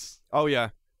Woods. Oh yeah,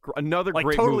 another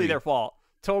great totally movie. Their fault.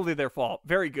 Totally their fault.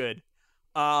 Very good.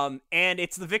 And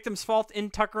it's the victim's fault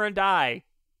in Tucker and Dale.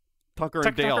 Tucker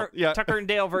and Dale. Yeah. Tucker and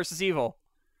Dale versus Evil.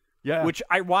 Yeah. Which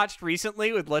I watched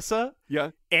recently with Lissa.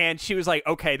 Yeah. And she was like,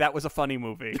 okay, that was a funny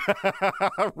movie.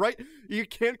 Right? You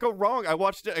can't go wrong. I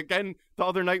watched it again the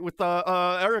other night with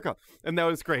Erica, and that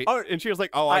was great. Oh, and she was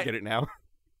like, oh, I get it now.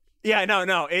 Yeah,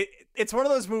 no. It's one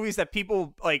of those movies that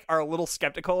people like are a little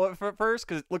skeptical at first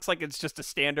because it looks like it's just a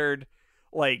standard,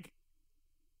 like,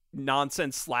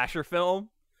 nonsense slasher film.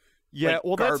 Yeah, like,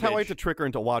 well, garbage. That's how I had to trick her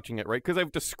into watching it, right? Because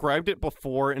I've described it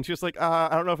before, and she was like, I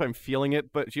don't know if I'm feeling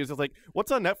it, but she was just like,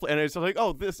 what's on Netflix? And I was like,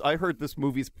 oh, I heard this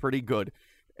movie's pretty good.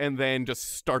 And then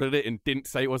just started it and didn't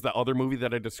say it was the other movie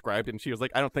that I described, and she was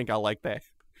like, I don't think I'll like that.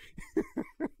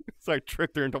 So I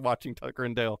tricked her into watching Tucker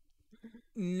and Dale.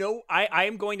 No, I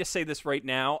am going to say this right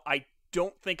now. I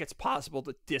don't think it's possible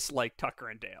to dislike Tucker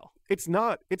and Dale. It's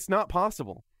not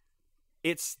possible.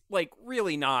 It's, like,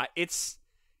 really not. It's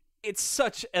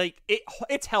such, like,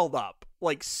 it's held up,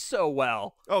 like, so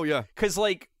well. Oh yeah, because,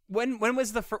 like, when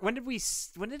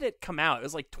did it come out? It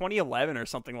was like 2011 or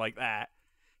something like that.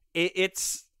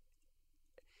 It's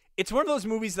one of those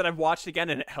movies that I've watched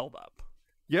again and it held up.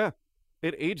 Yeah,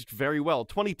 it aged very well.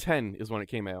 2010 is when it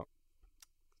came out.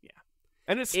 Yeah,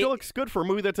 and it still looks good for a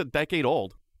movie that's a decade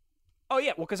old. Oh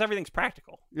yeah, well, because everything's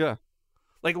practical. Yeah,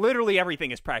 like, literally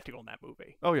everything is practical in that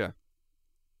movie. Oh yeah.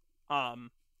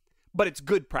 But it's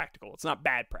good practical. It's not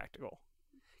bad practical.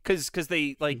 Because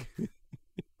they, like,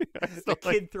 the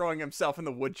kid throwing himself in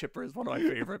the wood chipper is one of my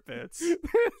favorite bits.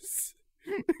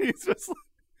 He's just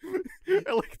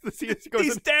like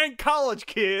these dang college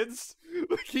kids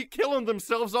keep killing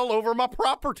themselves all over my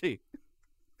property.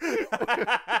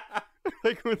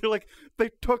 Like, they're like, they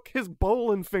took his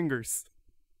bowling fingers.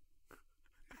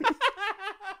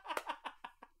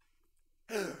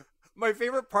 My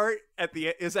favorite part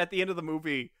is at the end of the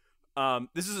movie.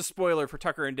 This is a spoiler for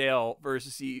Tucker and Dale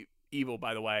versus Evil,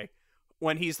 by the way.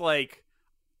 When he's like,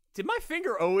 "Did my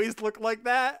finger always look like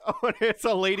that?" Oh, it's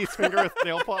a lady's finger with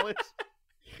nail polish.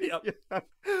 Yep. Yeah.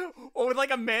 Or with,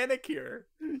 like, a manicure.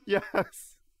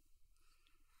 Yes.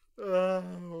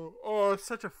 Oh,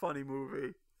 such a funny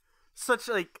movie. Such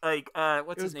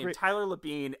what's his name? Great. Tyler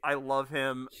Labine. I love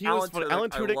him. Alan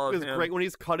Tudyk was great when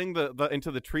he's cutting the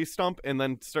into the tree stump and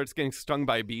then starts getting stung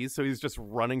by bees, so he's just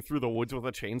running through the woods with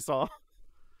a chainsaw.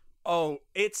 Oh,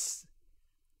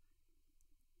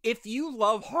 if you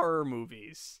love horror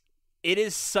movies, it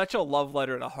is such a love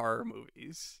letter to horror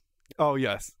movies. Oh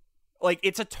yes. Like,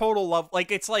 it's a total love.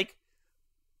 Like, it's like,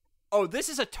 oh, this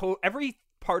is every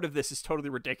part of this is totally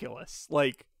ridiculous.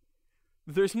 Like,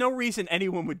 there's no reason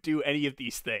anyone would do any of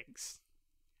these things.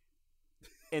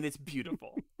 And it's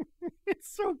beautiful.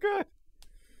 It's so good.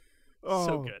 Oh.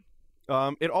 So good.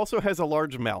 It also has a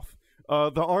large mouth.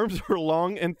 The arms are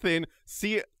long and thin.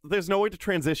 See, there's no way to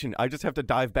transition. I just have to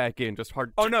dive back in. Just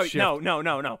hard. Oh no, shift.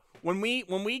 no. When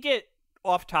we get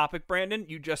off topic, Brandon,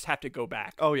 you just have to go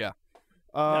back. Oh yeah.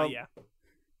 Yeah.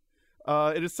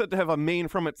 It is said to have a mane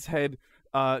from its head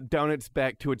down its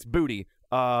back to its booty.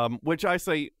 Which I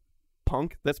say,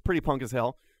 punk. That's pretty punk as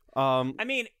hell. I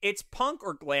mean, it's punk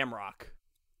or glam rock.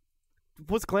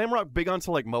 Was glam rock big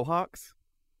onto like mohawks?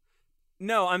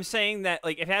 No, I'm saying that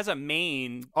like it has a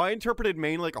mane. Oh, I interpreted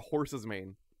mane like a horse's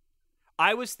mane.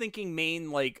 I was thinking mane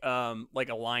like a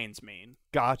lion's mane.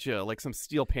 Gotcha, like some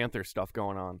Steel Panther stuff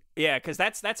going on. Yeah, because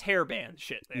that's hairband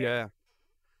shit there. Yeah.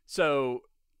 So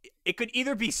it could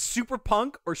either be super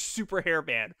punk or super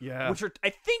hairband. Yeah. Which are, I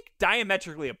think,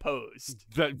 diametrically opposed.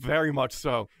 Very much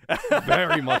so.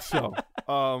 Very much so.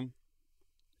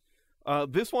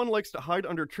 This one likes to hide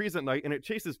under trees at night, and it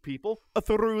chases people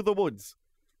through the woods.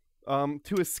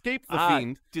 To escape the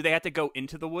fiend. Do they have to go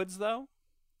into the woods, though?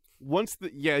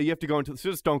 You have to go into.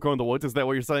 So just don't go in the woods. Is that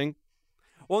what you're saying?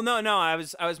 Well, no. I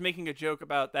was making a joke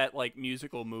about that like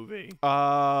musical movie.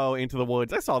 Oh, Into the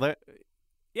Woods. I saw that.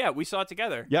 Yeah, we saw it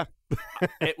together. Yeah.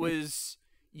 It was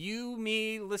you,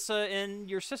 me, Lissa, and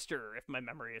your sister, if my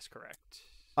memory is correct.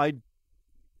 I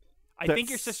think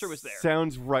your sister was there.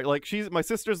 Sounds right. Like my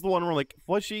sister's the one where like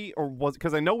was she or was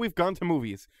because I know we've gone to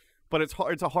movies, but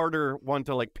it's a harder one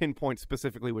to like pinpoint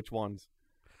specifically which ones.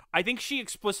 I think she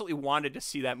explicitly wanted to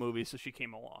see that movie, so she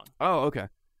came along. Oh, okay,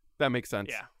 that makes sense.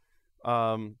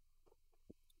 Yeah.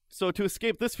 So to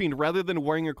escape this fiend, rather than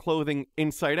wearing your clothing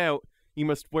inside out, you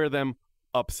must wear them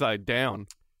upside down.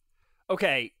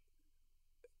 Okay.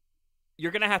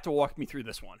 You're gonna have to walk me through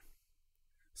this one.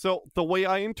 So the way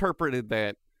I interpreted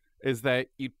that is that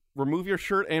you remove your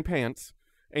shirt and pants,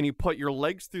 and you put your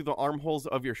legs through the armholes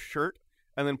of your shirt,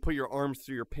 and then put your arms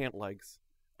through your pant legs,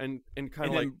 and kind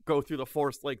of like go through the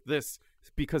forest like this,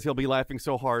 because he'll be laughing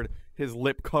so hard his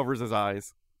lip covers his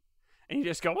eyes. And you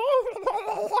just go,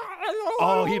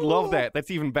 oh, he'd love that.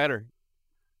 That's even better.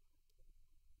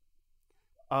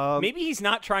 Maybe he's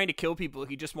not trying to kill people.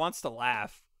 He just wants to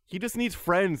laugh. He just needs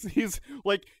friends. He just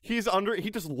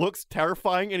looks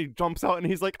terrifying, and he jumps out and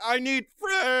he's like, I need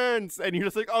friends. And you're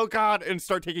just like, oh God, and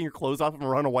start taking your clothes off and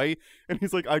run away. And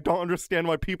he's like, I don't understand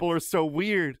why people are so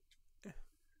weird.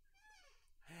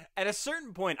 At a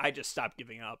certain point, I just stopped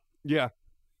giving up. Yeah.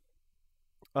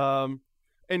 And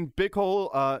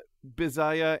Bicol,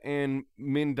 Bisaya, and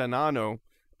Mindanao,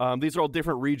 these are all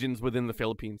different regions within the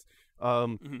Philippines.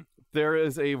 There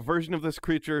is a version of this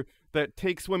creature that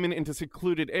takes women into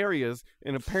secluded areas,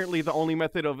 and apparently the only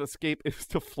method of escape is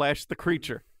to flash the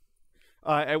creature.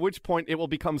 At which point it will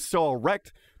become so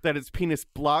erect that its penis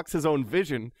blocks his own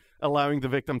vision, allowing the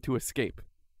victim to escape.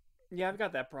 Yeah, I've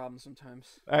got that problem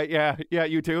sometimes. Yeah,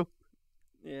 you too?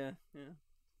 Yeah.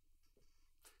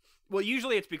 Well,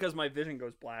 usually it's because my vision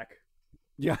goes black.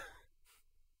 Yeah.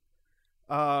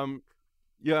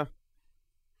 Yeah.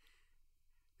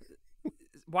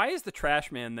 Why is the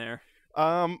trash man there?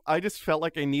 I just felt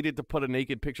like I needed to put a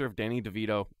naked picture of Danny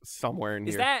DeVito somewhere in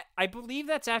here. I believe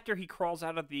that's after he crawls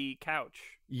out of the couch.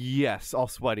 Yes, all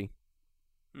sweaty.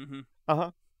 Mm-hmm.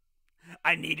 Uh-huh.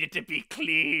 I need it to be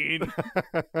clean.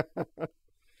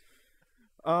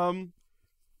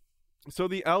 So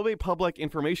the Alve Public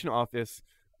Information Office,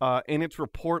 in its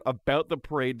report about the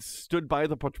parade, stood by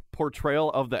the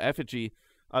portrayal of the effigy,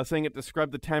 saying it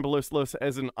described the Tambaluslos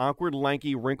as an awkward,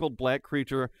 lanky, wrinkled black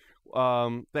creature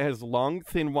that has long,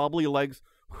 thin, wobbly legs,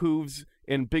 hooves,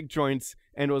 and big joints,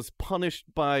 and was punished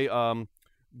by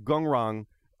Gongrong,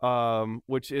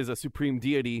 which is a supreme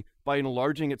deity, by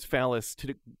enlarging its phallus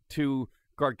to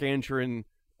gargantuan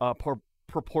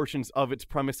proportions of its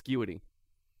promiscuity.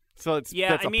 So that's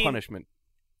a punishment.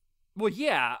 Well,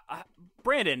 yeah.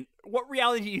 Brandon, what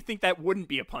reality do you think that wouldn't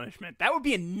be a punishment? That would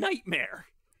be a nightmare.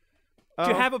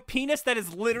 To have a penis that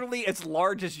is literally as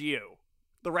large as you,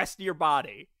 the rest of your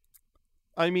body.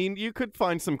 I mean, you could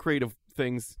find some creative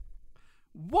things.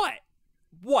 What?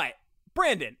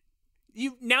 Brandon,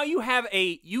 you literally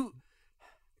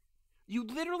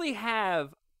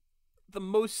have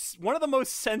one of the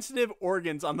most sensitive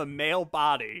organs on the male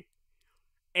body,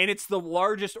 and it's the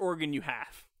largest organ you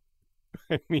have.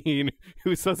 I mean,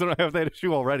 who says I don't have that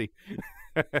issue already?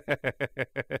 If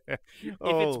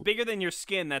it's bigger than your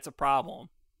skin, that's a problem.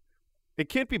 It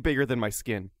can't be bigger than my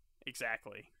skin.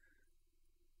 Exactly.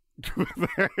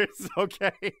 It's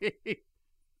okay.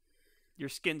 Your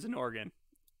skin's an organ.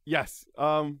 Yes.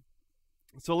 So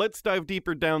let's dive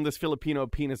deeper down this Filipino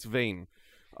penis vein.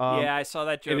 Yeah, I saw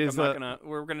that joke.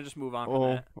 We're gonna just move on from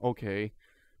that. Okay.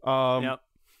 Yep.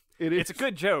 It's a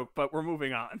good joke, but we're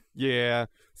moving on. Yeah.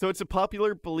 So it's a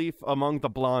popular belief among the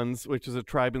Blondes, which is a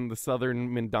tribe in the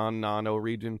southern Mindanao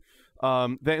region,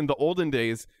 that in the olden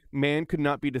days, man could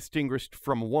not be distinguished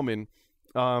from woman,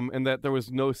 and that there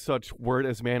was no such word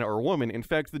as man or woman. In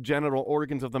fact, the genital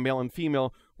organs of the male and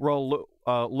female were all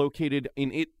located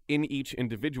in each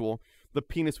individual. The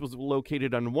penis was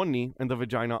located on one knee and the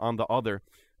vagina on the other.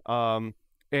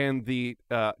 And the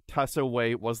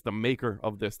Tasaway was the maker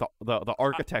of this, the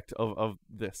architect of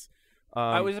this.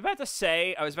 I was about to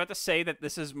say that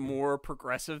this is more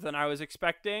progressive than I was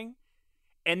expecting,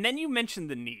 and then you mentioned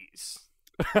the knees.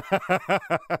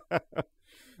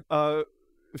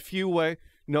 Few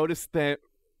noticed that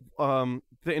the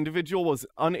individual was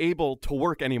unable to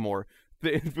work anymore.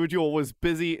 The individual was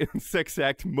busy in sex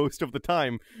act most of the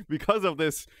time. Because of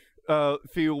this,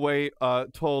 Few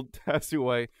told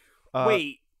Tasaway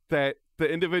that the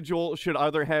individual should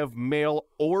either have male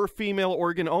or female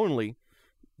organ only,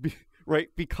 right?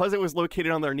 Because it was located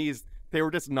on their knees, they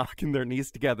were just knocking their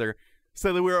knees together,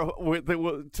 so they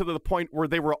were to the point where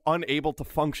they were unable to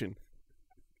function.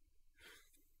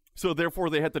 So therefore,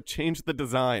 they had to change the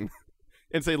design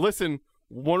and say, "Listen,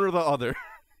 one or the other."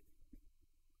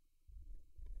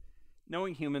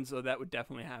 Knowing humans, though, that would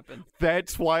definitely happen.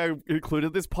 That's why I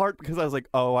included this part, because I was like,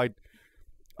 "Oh, I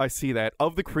see that."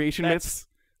 Of the creation myths,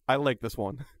 I like this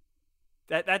one.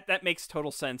 That makes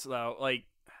total sense, though. Like,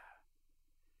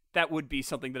 that would be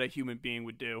something that a human being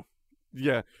would do.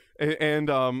 Yeah, and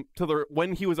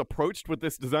when he was approached with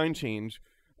this design change,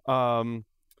 Tasaway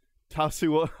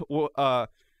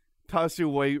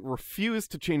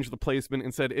refused to change the placement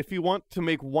and said, "If you want to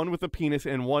make one with a penis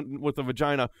and one with a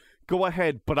vagina, go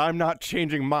ahead, but I'm not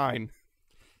changing mine."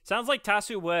 Sounds like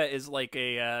Tasaway is like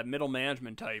a middle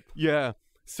management type. Yeah.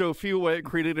 So Few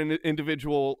created an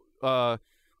individual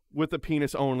with a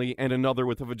penis only and another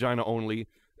with a vagina only,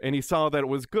 and he saw that it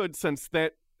was good since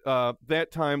that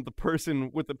time the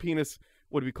person with the penis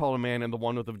would be called a man and the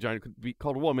one with the vagina could be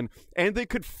called a woman, and they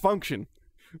could function.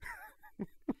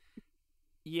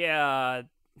 Yeah.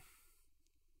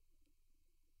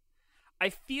 I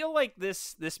feel like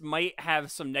this might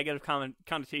have some negative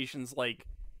connotations, like,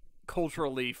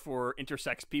 culturally for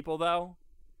intersex people, though.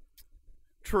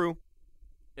 True.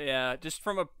 Yeah, just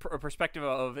from a perspective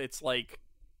of it's like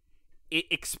it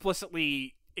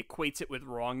explicitly equates it with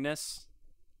wrongness.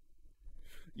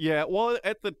 Yeah, well,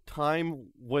 at the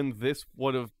time when this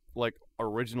would have like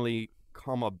originally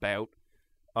come about,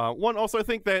 one also I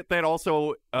think that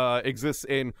also exists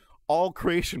in all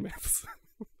creation myths.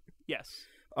 Yes.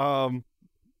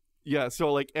 Yeah.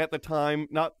 So like at the time,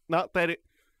 not that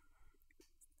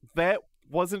that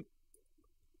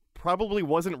probably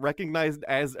wasn't recognized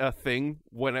as a thing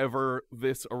whenever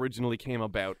this originally came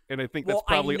about, and I think that's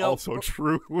probably also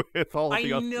true with all of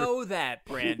the other. I know that,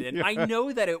 Brandon. Yeah. I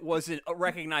know that it wasn't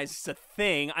recognized as a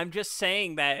thing. I'm just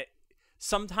saying that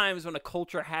sometimes when a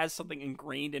culture has something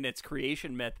ingrained in its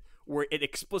creation myth where it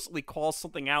explicitly calls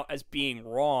something out as being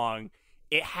wrong,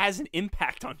 it has an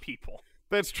impact on people.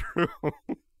 That's true.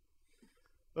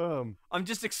 I'm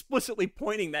just explicitly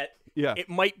pointing that it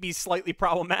might be slightly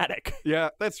problematic. Yeah,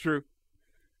 that's true.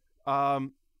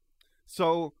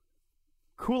 So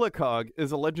Kulakog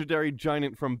is a legendary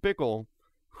giant from Bickel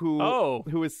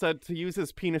who is said to use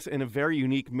his penis in a very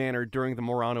unique manner during the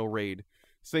Morano raid,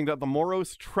 saying that the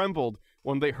Moros trembled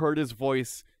when they heard his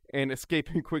voice, and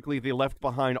escaping quickly, they left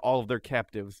behind all of their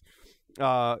captives.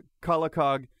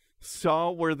 Kulakog saw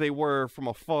where they were from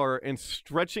afar, and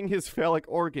stretching his phallic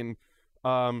organ,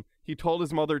 he told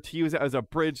his mother to use it as a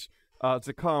bridge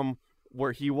to come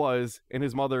where he was, and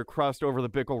his mother crossed over the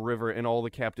Bickel River, and all the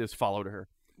captives followed her.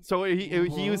 So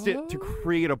he used it to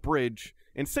create a bridge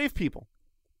and save people.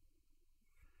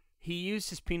 He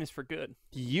used his penis for good.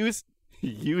 He used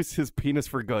his penis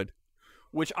for good.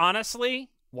 Which, honestly,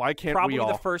 why can't we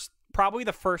all? Probably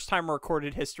the first time in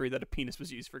recorded history that a penis was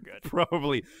used for good.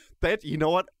 Probably. That, you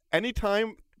know what?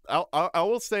 Anytime, I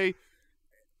will say,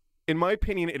 in my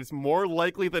opinion, it is more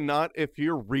likely than not, if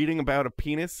you're reading about a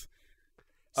penis,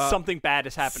 something bad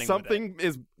is happening.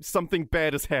 Something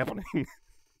bad is happening.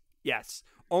 Yes.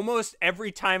 Almost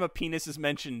every time a penis is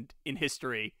mentioned in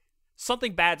history,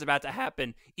 something bad's about to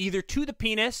happen, either to the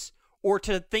penis or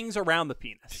to things around the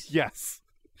penis. Yes.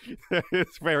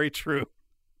 It's very true.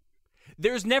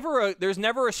 There's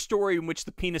never a story in which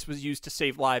the penis was used to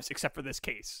save lives except for this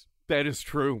case. That is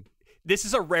true. This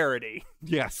is a rarity.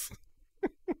 Yes.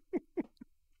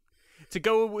 To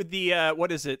go with the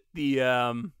what is it?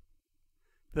 The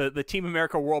Team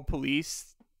America World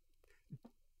Police.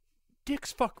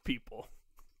 Dicks fuck people.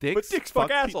 But dicks fuck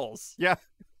assholes. Yeah.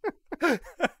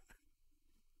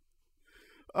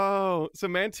 Oh, so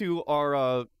Mantu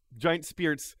are giant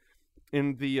spirits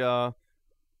in the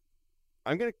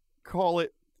I'm gonna call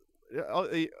it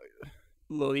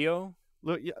Lolio?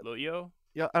 yeah, Lolio?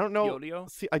 yeah. I don't know. Yolio?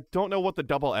 See, I don't know what the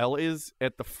double L is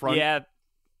at the front. Yeah,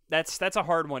 that's a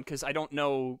hard one because I don't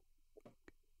know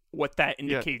what that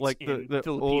indicates like in the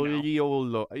Filipino.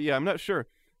 Oliolo. Yeah, I'm not sure.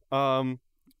 Over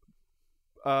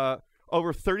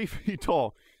 30 feet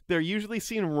tall. They're usually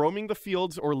seen roaming the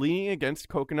fields or leaning against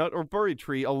coconut or burry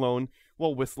tree alone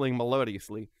while whistling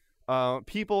melodiously.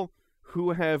 People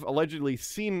who have allegedly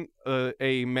seen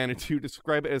a Manitou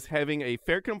describe it as having a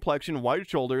fair complexion, wide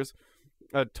shoulders,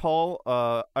 a tall,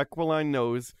 aquiline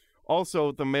nose.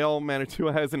 Also, the male Manitou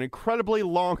has an incredibly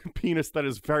long penis that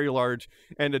is very large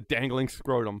and a dangling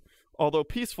scrotum. Although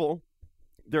peaceful,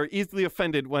 they're easily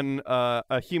offended when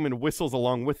a human whistles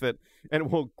along with it, and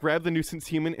will grab the nuisance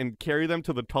human and carry them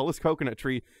to the tallest coconut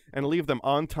tree and leave them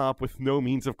on top with no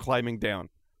means of climbing down.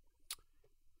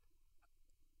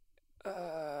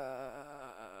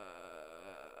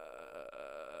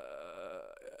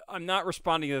 I'm not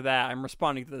responding to that. I'm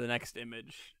responding to the next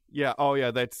image. Yeah. Oh,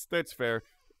 yeah. That's fair.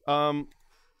 But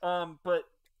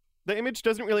the image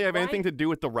doesn't really have anything to do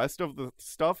with the rest of the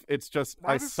stuff. It's just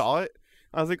I saw it.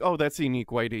 I was like, oh, that's a unique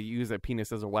way to use a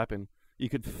penis as a weapon. You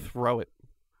could throw it.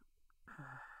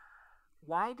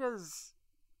 I'm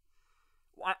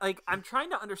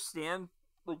trying to understand.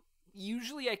 Like,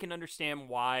 usually I can understand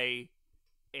why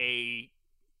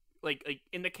like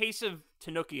in the case of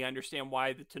Tanuki, I understand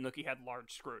why the Tanuki had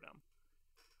large scrotum.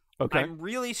 Okay. I'm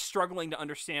really struggling to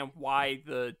understand why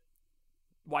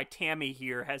Tammy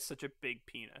here has such a big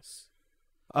penis.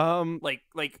 I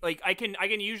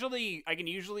can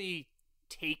usually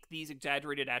take these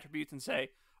exaggerated attributes and say,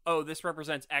 oh, this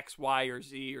represents X, Y, or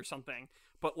Z or something.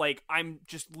 But like, I'm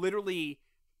just literally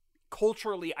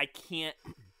culturally, I can't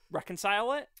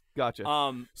reconcile it. Gotcha.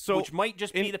 So which might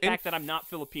just be the fact that I'm not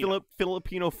Filipino.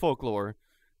 Filipino folklore,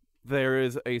 there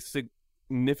is a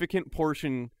significant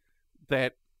portion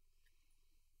that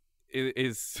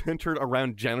is centered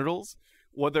around genitals.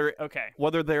 Whether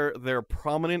they're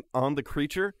prominent on the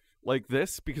creature like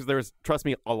this, because there's, trust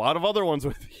me, a lot of other ones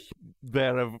with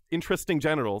that have interesting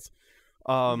genitals,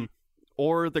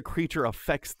 or the creature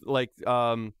affects like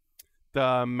the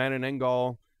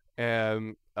Manananggal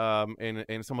and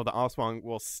some of the Aswang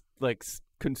will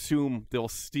consume, they'll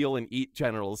steal and eat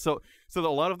genitals. So a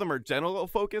lot of them are genital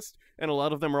focused, and a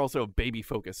lot of them are also baby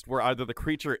focused, where either the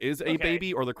creature is a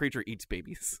baby or the creature eats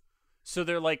babies. So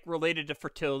they're like related to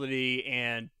fertility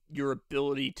and your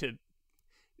ability to.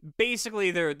 Basically,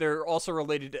 they're also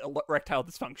related to erectile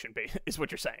dysfunction. Is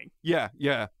what you're saying? Yeah.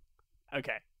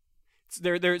 Okay.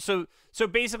 So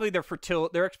basically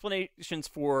their explanations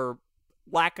for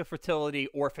lack of fertility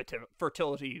or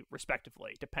fertility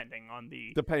respectively, depending on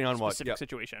what specific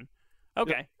situation.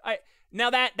 Okay.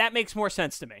 Now that makes more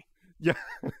sense to me. Yeah.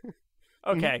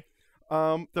 Okay.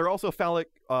 There are also phallic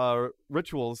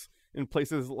rituals in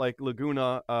places like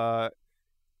Laguna,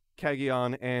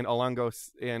 Cagayan, and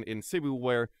Alangos, and in Cebu,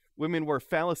 where women wear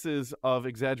phalluses of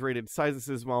exaggerated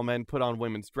sizes while men put on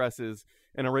women's dresses,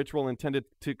 in a ritual intended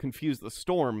to confuse the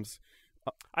storms.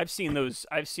 I've seen those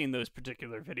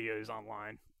particular videos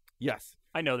online. Yes.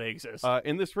 I know they exist.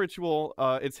 In this ritual,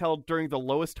 it's held during the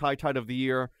lowest high tide of the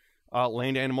year.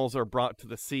 Land animals are brought to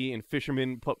the sea, and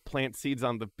fishermen plant seeds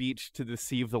on the beach to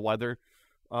deceive the weather,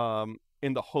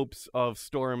 in the hopes of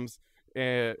storms,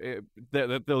 that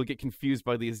they'll get confused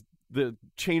by the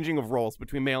changing of roles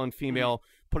between male and female,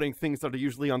 putting things that are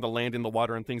usually on the land in the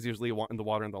water and things usually in the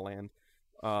water in the land.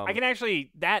 I can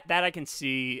actually I can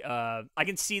see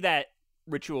that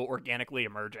ritual organically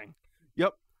emerging.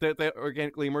 Yep, that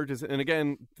organically emerges, and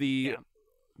again,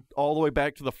 all the way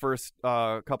back to the first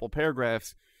couple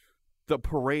paragraphs, the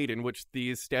parade in which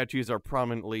these statues are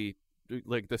prominently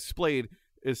displayed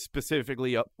is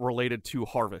specifically related to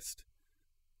harvest.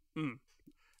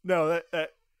 No,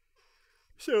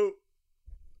 so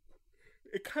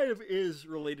it kind of is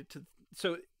related to.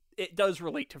 So it does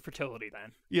relate to fertility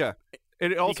then. Yeah,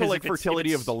 and it also because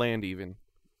fertility of the land, even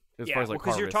as far as harvest.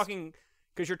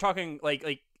 Because you're talking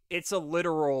like it's a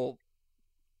literal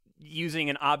using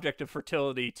an object of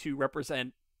fertility to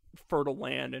represent fertile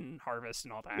land and harvest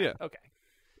and all that. Yeah. Okay.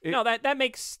 That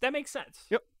makes sense.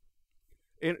 Yep.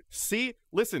 And see,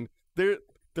 listen, there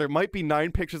might be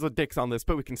 9 pictures of dicks on this,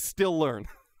 but we can still learn.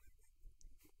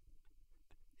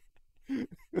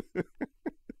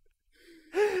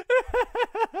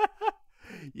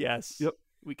 Yes. Yep.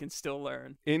 We can still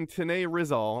learn. In Tanay,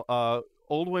 Rizal,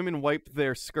 old women wipe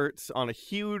their skirts on a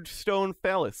huge stone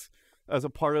phallus as a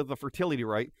part of the fertility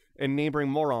rite. In neighboring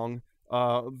Morong,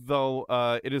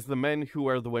 though it is the men who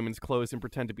wear the women's clothes and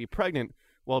pretend to be pregnant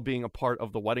while being a part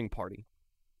of the wedding party.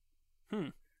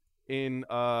 In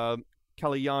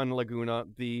Calayan Laguna,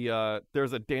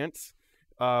 there's a dance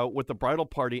with the bridal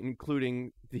party,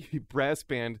 including the brass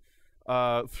band,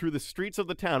 through the streets of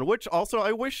the town, which also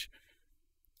I wish,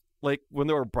 like, when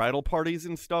there were bridal parties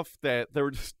and stuff, that there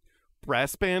were just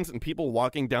brass bands and people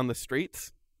walking down the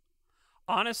streets.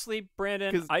 Honestly,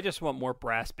 Brandon, I just want more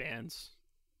brass bands.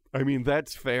 I mean,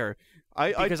 that's fair.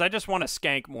 Because I just want to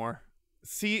skank more.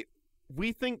 See,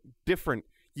 we think different.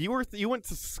 You went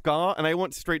to ska, and I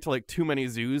went straight to, like, Too Many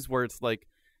Zoos, where it's, like,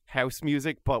 house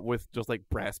music, but with just, like,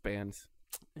 brass bands.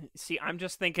 See, I'm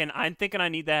thinking I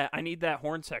need that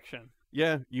horn section.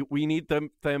 Yeah, we need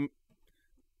them.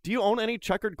 Do you own any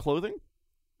checkered clothing?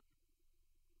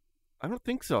 I don't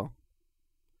think so.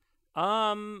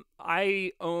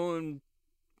 I own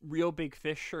Real Big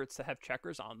Fish shirts that have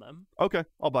checkers on them. Okay,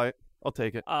 I'll buy it. I'll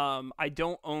take it. I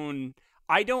don't own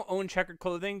checkered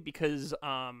clothing because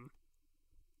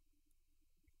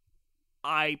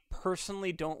I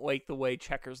personally don't like the way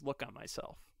checkers look on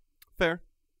myself. Fair.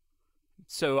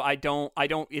 So I don't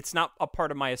it's not a part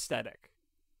of my aesthetic.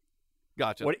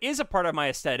 Gotcha. What is a part of my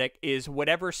aesthetic is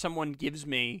whatever someone gives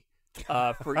me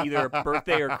for either a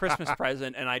birthday or Christmas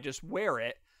present, and I just wear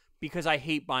it because I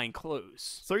hate buying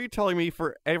clothes. So are you telling me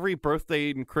for every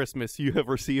birthday and Christmas you have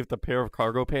received a pair of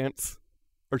cargo pants?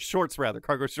 Or shorts, rather.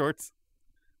 Cargo shorts?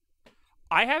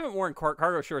 I haven't worn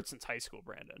cargo shorts since high school,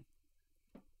 Brandon.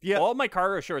 Yeah. All my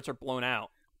cargo shorts are blown out.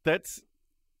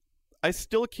 I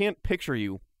still can't picture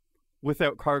you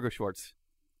without cargo shorts.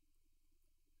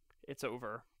 It's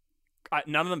over.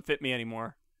 None of them fit me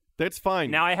anymore. That's fine.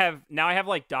 Now I have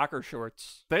like Docker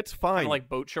shorts. That's fine. Kind of like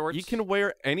boat shorts. You can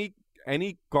wear any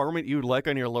garment you'd like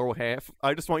on your lower half.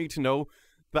 I just want you to know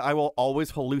that I will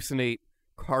always hallucinate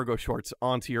cargo shorts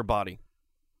onto your body.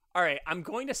 All right, I'm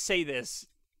going to say this.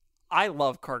 I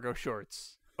love cargo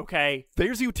shorts. Okay?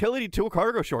 There's utility to a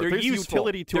cargo short. There's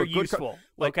utility to a good useful.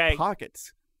 Like okay?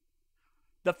 pockets.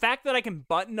 The fact that I can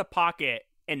button a pocket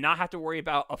and not have to worry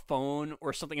about a phone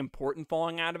or something important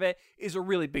falling out of it is a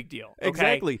really big deal. Okay?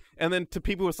 Exactly. And then to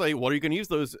people who say, what are you going to use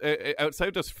those outside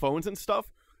of just phones and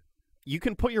stuff? You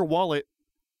can put your wallet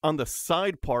on the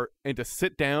side part and to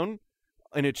sit down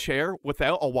in a chair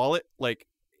without a wallet, like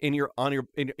in your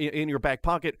back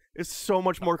pocket, is so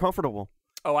much more comfortable.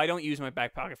 Oh, I don't use my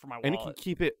back pocket for my wallet. And you can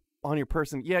keep it on your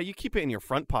person. Yeah, you keep it in your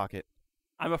front pocket.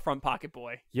 I'm a front pocket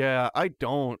boy. Yeah, I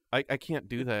don't. I can't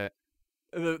do that.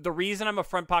 The reason I'm a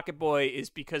front pocket boy is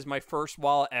because my first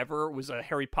wallet ever was a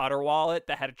Harry Potter wallet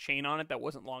that had a chain on it that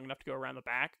wasn't long enough to go around the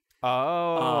back.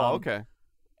 Oh, okay.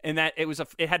 And that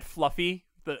it had Fluffy,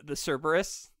 the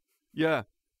Cerberus. Yeah.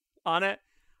 On it.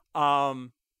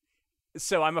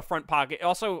 So I'm a front pocket.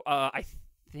 Also, I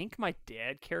think my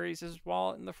dad carries his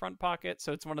wallet in the front pocket,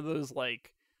 so it's one of those,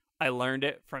 like, I learned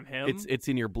it from him. It's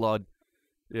in your blood.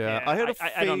 Yeah. I had a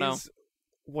phase I don't know.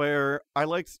 where I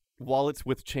liked wallets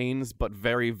with chains, but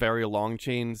very, very long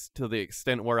chains, to the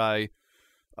extent where I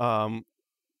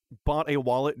bought a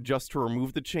wallet just to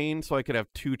remove the chain so I could have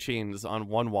two chains on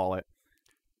one wallet.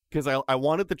 Because I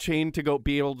wanted the chain to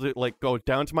be able to, like, go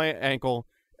down to my ankle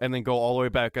and then go all the way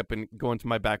back up and go into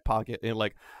my back pocket and,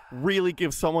 like, really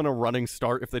give someone a running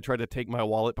start if they tried to take my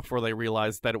wallet before they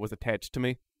realized that it was attached to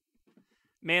me.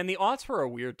 Man, the aughts were a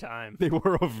weird time. They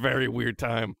were a very weird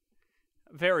time.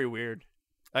 Very weird.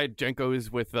 I had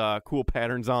Jenkos with cool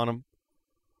patterns on them.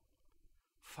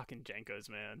 Fucking Jenkos,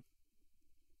 man.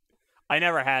 I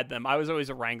never had them. I was always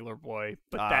a Wrangler boy.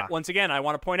 But that, once again, I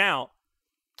want to point out,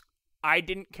 I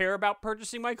didn't care about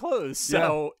purchasing my clothes.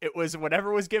 So It was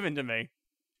whatever was given to me.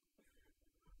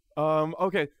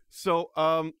 Okay, so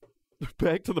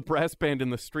back to the brass band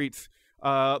in the streets.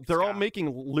 They're all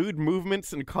making lewd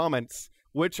movements and comments,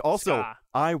 which also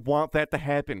I want that to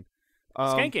happen.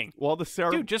 Skanking. Well,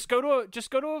 dude, just go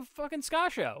to a fucking ska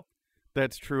show.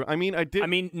 That's true. I mean,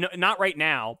 not right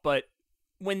now, but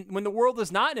when the world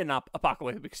is not in an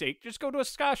apocalyptic state, just go to a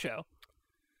ska show.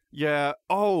 Yeah.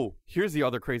 Oh, here's the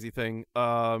other crazy thing.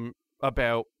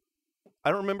 About. I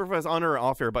don't remember if I was on or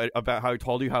off air, but about how I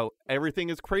told you how everything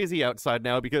is crazy outside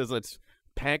now because it's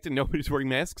packed and nobody's wearing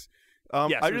masks.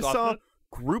 Yes, I just saw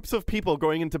groups of people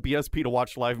going into BSP to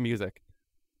watch live music.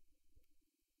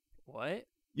 What?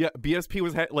 Yeah, BSP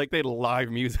was they had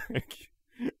live music.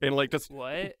 And like just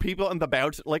what? People on the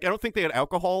bounce. Like I don't think they had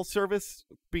alcohol service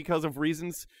because of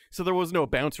reasons, so there was no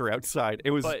bouncer outside.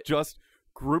 It was just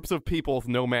groups of people with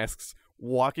no masks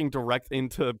walking direct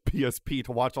into BSP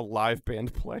to watch a live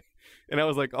band play. And I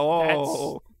was like,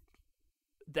 oh.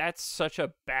 That's such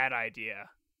a bad idea.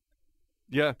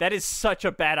 Yeah. That is such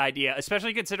a bad idea,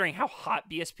 especially considering how hot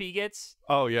BSP gets.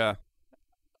 Oh, yeah.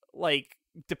 Like,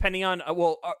 depending on...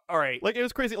 all right. Like, it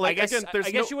was crazy. Like, I guess, again, there's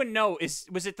I guess you wouldn't know.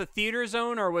 Was it the theater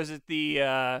zone, or was it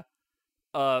the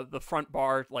front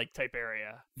bar, like, type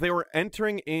area? They were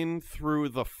entering in through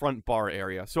the front bar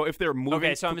area. So if they're moving...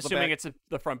 Okay, so I'm to the assuming back, it's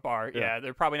the front bar. Yeah,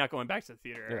 they're probably not going back to the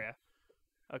theater area.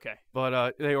 Okay.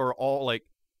 But they were all, like,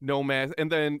 no mask.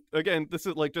 And then, again, this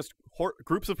is, like, just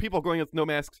groups of people going with no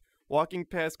masks, walking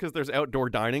past because there's outdoor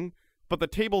dining. But the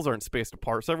tables aren't spaced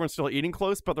apart, so everyone's still eating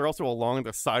close, but they're also along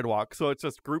the sidewalk. So it's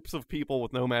just groups of people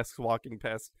with no masks walking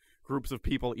past groups of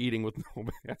people eating with no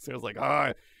masks. I was like,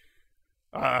 I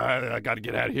got to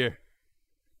get out of here.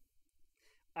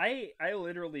 I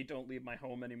literally don't leave my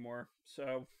home anymore,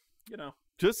 so, you know.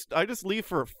 I just leave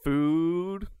for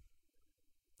food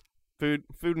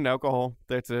and alcohol.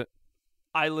 That's it.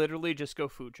 I literally just go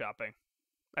food shopping.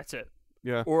 That's it.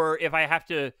 Yeah. Or if I have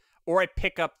to, or I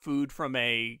pick up food from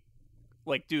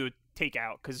do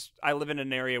takeout, because I live in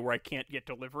an area where I can't get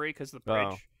delivery because of the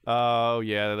bridge. Oh,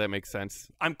 yeah, that makes sense.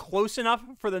 I'm close enough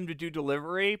for them to do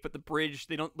delivery, but the bridge,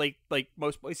 they don't like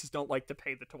most places don't like to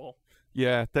pay the toll.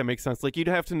 Yeah, that makes sense. Like, you'd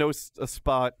have to know a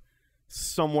spot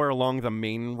somewhere along the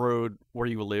main road where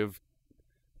you live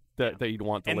that you'd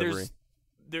want delivery. And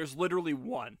there's literally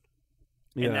one,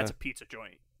 and that's a pizza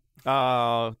joint.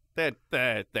 Oh, that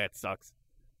sucks.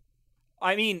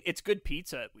 I mean, it's good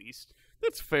pizza at least.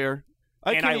 That's fair.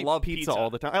 I love pizza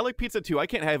all the time. I like pizza too. I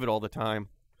can't have it all the time.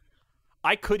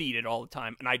 I could eat it all the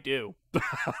time, and I do.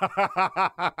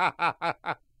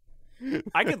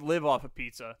 I could live off of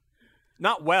pizza.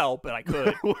 Not well, but I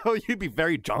could. Well, you'd be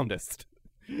very jaundiced.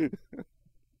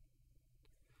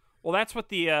 Well, that's what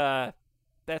the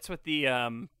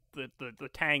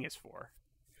Tang is for.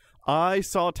 I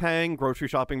saw Tang grocery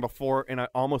shopping before, and I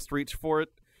almost reached for it,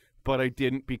 but I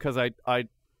didn't because I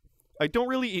don't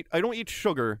really eat. I don't eat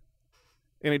sugar,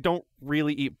 and I don't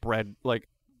really eat bread. Like,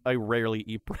 I rarely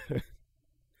eat bread.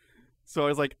 So I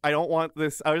was like, I don't want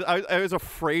this. I was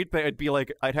afraid that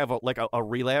I'd have a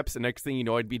relapse, and next thing you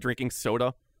know, I'd be drinking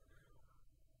soda,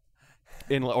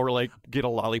 or like get a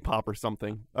lollipop or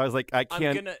something. I was like, I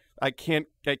can't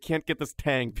get this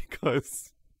Tang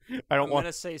because I don't want. I'm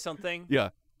gonna say something. Yeah.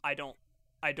 I don't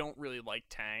really like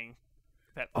Tang.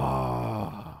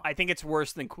 I think it's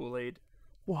worse than Kool-Aid.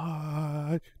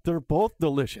 What? They're both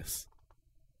delicious.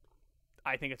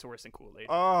 I think it's worse than Kool-Aid.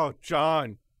 Oh,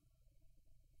 John.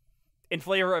 And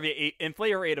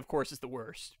Flavor Aid, of course, is the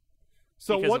worst.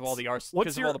 So because of all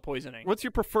the poisoning. What's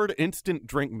your preferred instant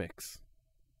drink mix?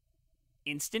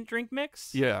 Instant drink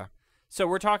mix? Yeah. So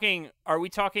are we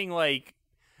talking like,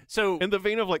 so in the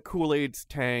vein of like Kool-Aids,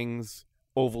 Tangs,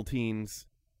 Ovaltines?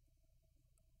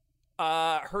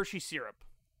 Hershey syrup.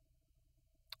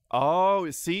 Oh,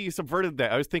 see, you subverted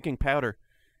that. I was thinking powder.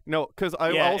 No, because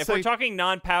if we're talking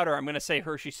non-powder, I'm going to say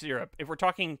Hershey syrup. If we're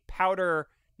talking powder,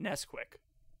 Nesquik.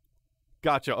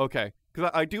 Gotcha. Okay,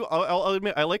 because I'll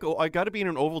admit I got to be in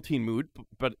an Ovaltine mood,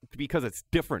 but because it's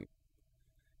different,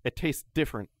 it tastes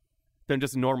different than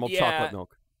just normal chocolate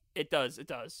milk. It does. It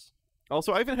does.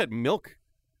 Also, I haven't had milk.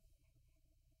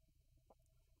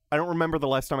 I don't remember the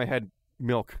last time I had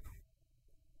milk.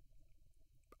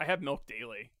 I have milk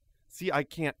daily. See, I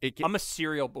can't. I'm a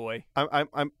cereal boy. I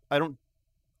don't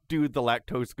do the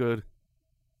lactose good.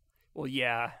 Well,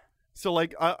 yeah. So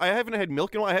like, I haven't had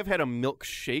milk. I have had a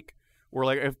milkshake where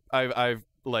like I've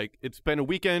like it's been a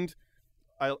weekend.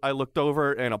 I looked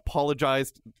over and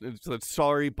apologized. Said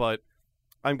sorry, but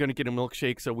I'm gonna get a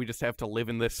milkshake. So we just have to live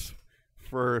in this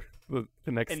for the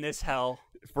next in this hell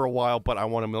for a while. But I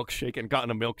want a milkshake and gotten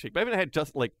a milkshake. But I haven't had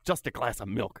just a glass of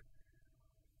milk.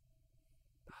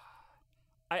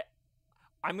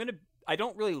 I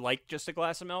don't really like just a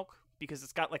glass of milk because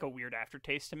it's got like a weird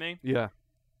aftertaste to me. Yeah.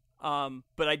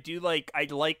 But I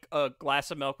like a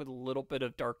glass of milk with a little bit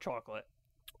of dark chocolate.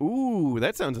 Ooh,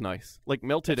 that sounds nice. Like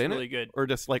melted in really it? Good. Or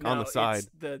just like on the side?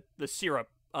 It's the syrup.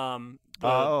 The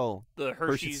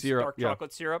Hershey's syrup, dark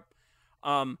chocolate syrup.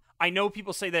 I know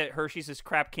people say that Hershey's is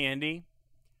crap candy,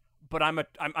 but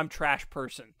I'm trash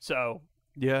person, so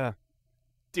yeah.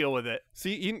 Deal with it.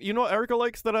 See, you know what Erica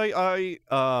likes that I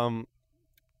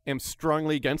am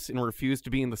strongly against and refuse to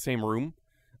be in the same room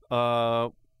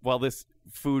while this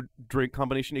food drink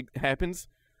combination happens.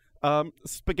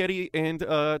 Spaghetti and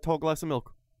tall glass of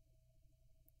milk.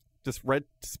 Just red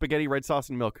spaghetti, red sauce,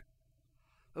 and milk.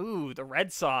 Ooh, the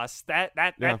red sauce. That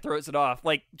throws it off.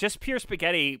 Like just pure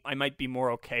spaghetti I might be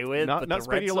more okay with. Not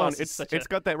spaghetti alone. It's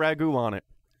got that ragu on it.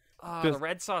 The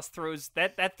red sauce throws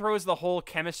that throws the whole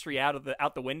chemistry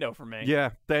out the window for me.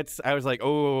 Yeah, I was like,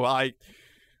 I'm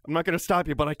not gonna stop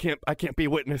you, but I can't be a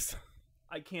witness.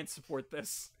 I can't support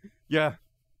this. Yeah.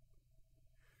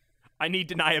 I need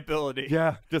deniability.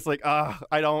 Yeah, just like I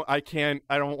need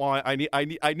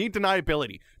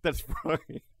deniability. That's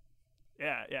right.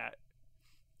 Yeah.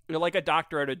 You're like a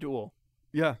doctor at a duel.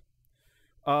 Yeah.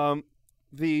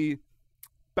 The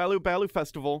Balu Balu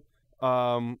Festival,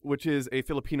 which is a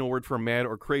Filipino word for mad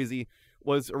or crazy,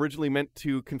 was originally meant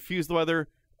to confuse the weather,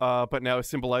 but now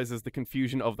symbolizes the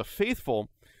confusion of the faithful,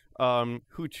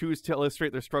 who choose to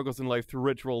illustrate their struggles in life through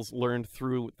rituals learned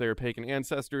through their pagan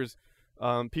ancestors.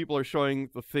 People are showing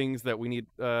the things that we need.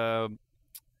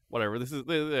 Whatever. This is.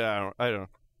 I don't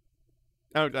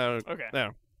know. Okay.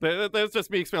 That's just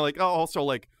me explaining. Like, also,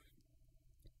 like,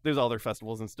 there's other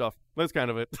festivals and stuff. That's kind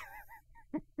of it.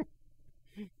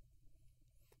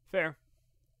 Fair.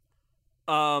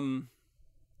 I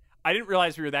didn't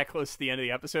realize we were that close to the end of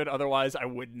the episode. Otherwise, I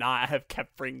would not have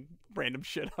kept bringing random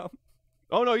shit up.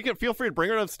 Oh no, you can feel free to bring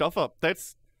random stuff up.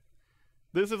 This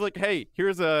is like, hey,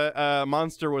 here's a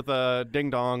monster with a ding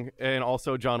dong and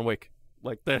also John Wick.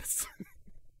 Like this.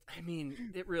 I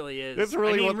mean, it really is. That's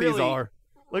really what these are.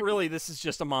 Like, really, this is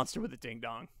just a monster with a ding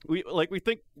dong. We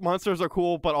think monsters are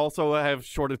cool, but also have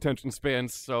short attention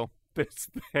spans. So that's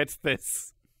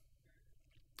this.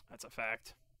 That's a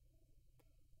fact.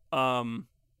 One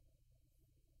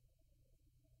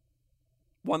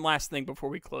last thing before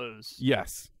we close.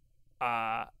 Yes.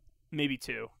 Maybe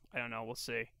two. I don't know. We'll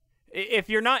see. If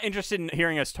you're not interested in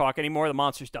hearing us talk anymore, the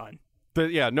monster's done.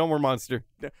 No more monster.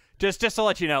 Just to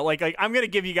let you know, like I'm gonna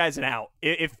give you guys an out.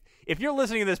 If you're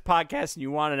listening to this podcast and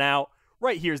you want an out,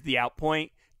 right here's the out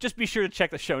point. Just be sure to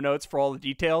check the show notes for all the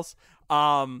details.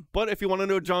 But if you want to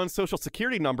know John's social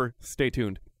security number, stay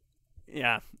tuned.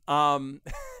 Yeah. I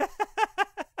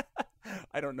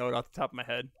don't know it off the top of my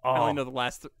head. Oh. I only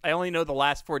know the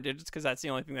last 4 digits because that's the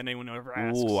only thing that anyone ever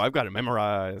asks. Ooh, I've got it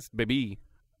memorized, baby.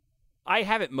 I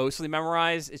have it mostly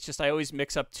memorized. It's just I always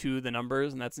mix up 2 of the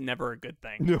numbers, and that's never a good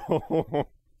thing. No.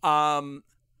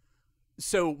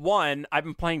 So 1, I've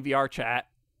been playing VR chat.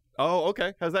 Oh,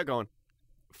 okay. How's that going?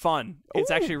 Fun.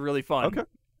 It's actually really fun. Okay.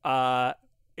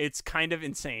 It's kind of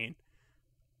insane.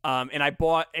 And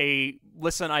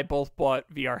Lissa and I both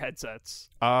bought VR headsets.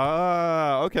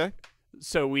 Okay.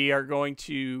 So we are going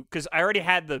to, because I already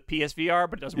had the PSVR,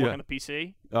 but it doesn't work on the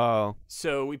PC. Oh.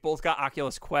 So we both got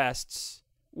Oculus Quests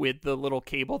with the little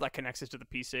cable that connects it to the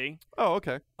PC. Oh,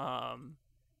 okay.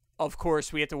 Of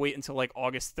course, we have to wait until like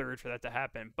August 3rd for that to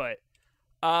happen. But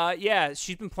yeah,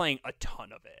 she's been playing a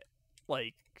ton of it.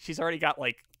 Like, she's already got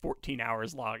like 14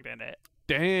 hours logged in it.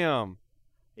 Damn.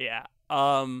 Yeah.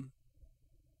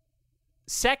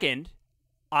 Second,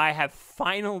 I have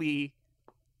finally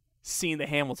seen the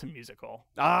Hamilton musical.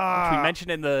 Which we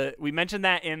mentioned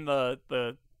that in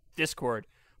the Discord.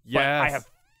 Yes. But I have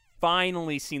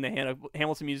finally seen the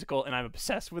Hamilton musical, and I'm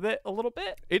obsessed with it a little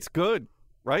bit. It's good,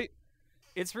 right?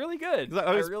 It's really good.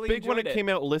 I was really big when enjoyed it came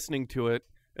out listening to it,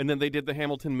 and then they did the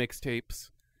Hamilton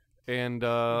mixtapes, and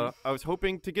I was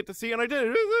hoping to get to see it, and I did.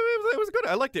 It was good.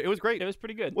 I liked it. It was great. It was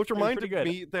pretty good. Which reminded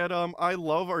me that I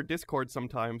love our Discord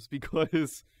sometimes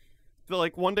because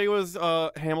one day was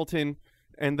Hamilton,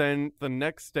 and then the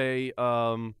next day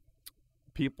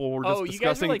people were just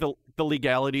discussing the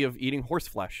legality of eating horse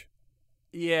flesh.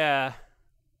 Yeah.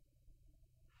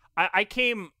 I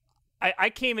came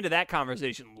into that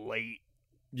conversation late.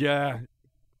 Yeah.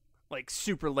 Like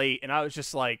super late, and I was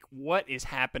just like, what is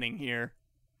happening here?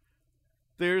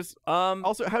 There's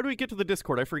also, how do we get to the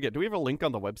Discord? I forget. Do we have a link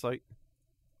on the website?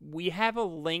 We have a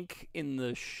link in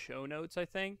the show notes, I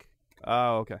think.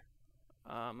 Oh, okay.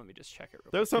 Let me just check it real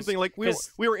quick. There was something like we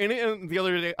were in it, and the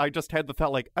other day I just had the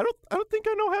thought like I don't think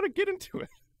I know how to get into it.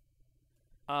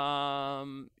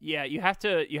 Yeah, you have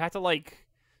to like,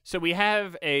 so we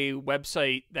have a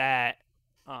website that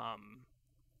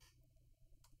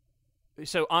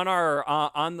so on our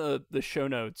on the show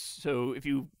notes, so if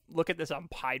you look at this on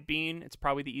Podbean, it's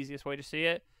probably the easiest way to see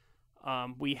it.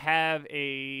 We have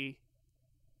a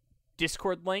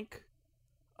Discord link,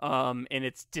 and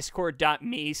it's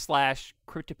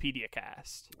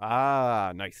discord.me/cryptopediacast.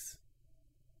 Ah, nice.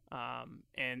 And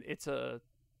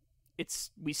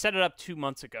we set it up 2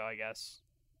 months ago, I guess.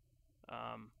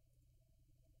 And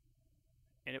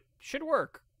it should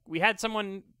work. We had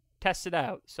someone test it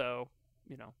out, so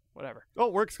whatever. Oh,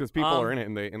 it works because people are in it,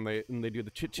 and they do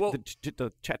the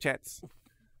the chats.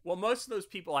 Well, most of those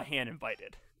people I hand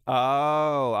invited.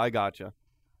 Oh, I gotcha.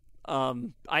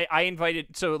 I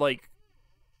invited, so like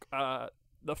the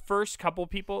first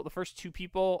 2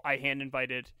 people I hand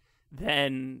invited,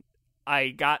 then I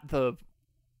got the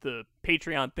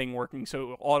Patreon thing working, so it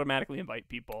will automatically invite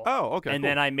people. Oh, okay. And cool.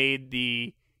 then I made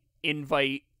the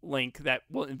invite link that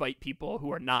will invite people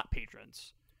who are not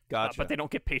patrons. Gotcha. But they don't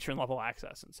get patron level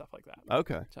access and stuff like that.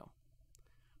 Okay. So,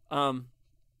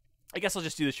 I guess I'll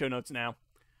just do the show notes now.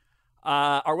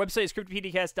 Our website is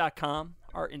cryptopediacast.com.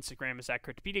 Our Instagram is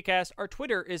 @cryptopediacast. Our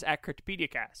Twitter is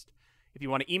 @cryptopediacast. If you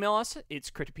want to email us, it's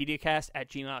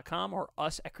cryptopediacast@gmail.com or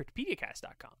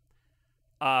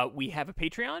us@cryptopediacast.com. We have a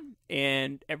Patreon,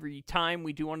 and every time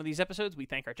we do one of these episodes, we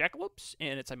thank our jackalopes,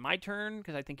 and it's my turn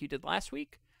because I think you did last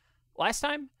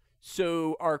time.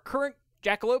 So our current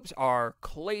jackalopes are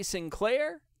Clay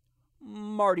Sinclair,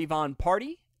 Marty Von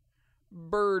Party,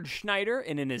 Bird Schneider,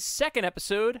 and in his second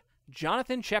episode,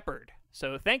 Jonathan Shepard.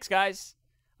 So thanks, guys.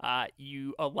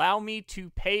 You allow me to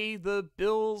pay the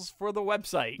bills for the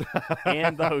website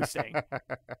and the hosting.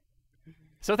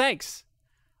 So thanks.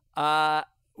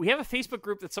 We have a Facebook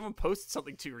group that someone posted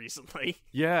something to recently.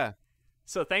 Yeah.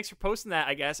 So thanks for posting that,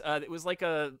 I guess. It was like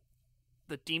the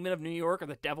Demon of New York or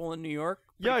the Devil in New York.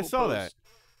 Yeah, I saw that.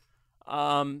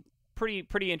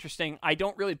 Pretty interesting. I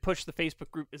don't really push the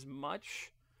Facebook group as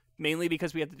much, mainly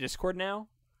because we have the Discord now.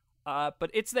 But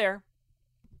it's there.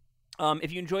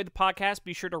 If you enjoyed the podcast,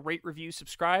 be sure to rate, review,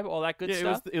 subscribe, all that good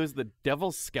stuff. It was the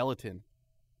Devil's Skeleton.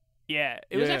 Yeah,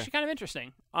 it was actually kind of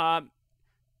interesting.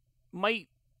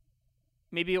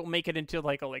 Maybe it'll make it into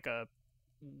like a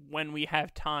when we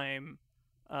have time,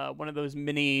 one of those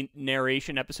mini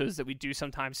narration episodes that we do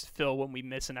sometimes to fill when we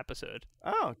miss an episode.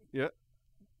 Oh, yeah.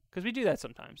 Because we do that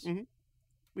sometimes. Mm-hmm.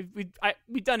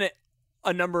 We've done it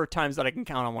a number of times that I can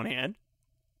count on one hand.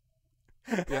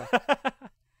 Yeah.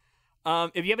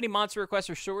 If you have any monster requests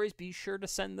or stories, be sure to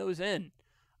send those in.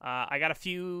 I got a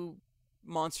few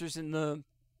monsters in the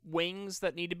wings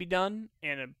that need to be done,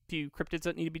 and a few cryptids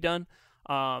that need to be done.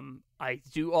 I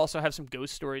do also have some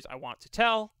ghost stories I want to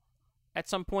tell at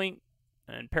some point,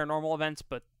 and paranormal events,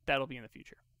 but that'll be in the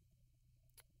future.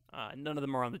 None of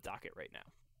them are on the docket right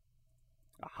now.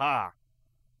 Aha.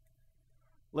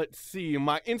 Let's see.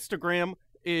 My Instagram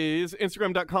is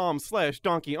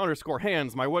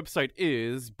instagram.com/donkey_hands. My website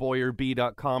is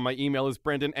boyerb.com. My email is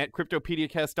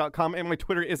brendan@cryptopediacast.com, and my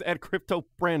Twitter is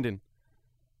 @cryptobrandon.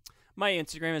 My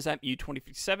Instagram is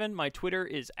 @u2057. My Twitter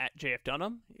is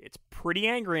 @jfdunham. It's pretty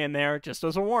angry in there, just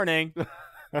as a warning.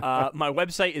 My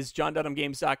website is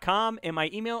johndunhamgames.com, and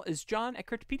my email is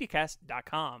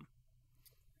john@cryptopediacast.com.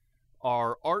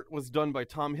 Our art was done by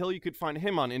Tom Hill. You could find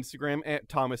him on Instagram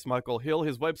 @ThomasMichaelHill.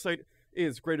 His website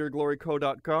is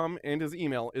greatergloryco.com, and his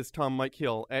email is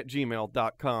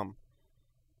tommikehill@gmail.com.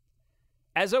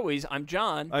 As always, I'm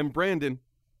John. I'm Brandon.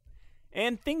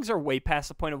 And things are way past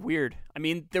the point of weird. I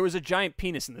mean, there was a giant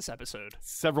penis in this episode.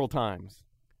 Several times.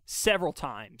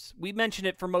 We mentioned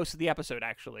it for most of the episode,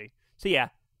 actually. So yeah,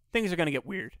 things are going to get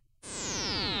weird.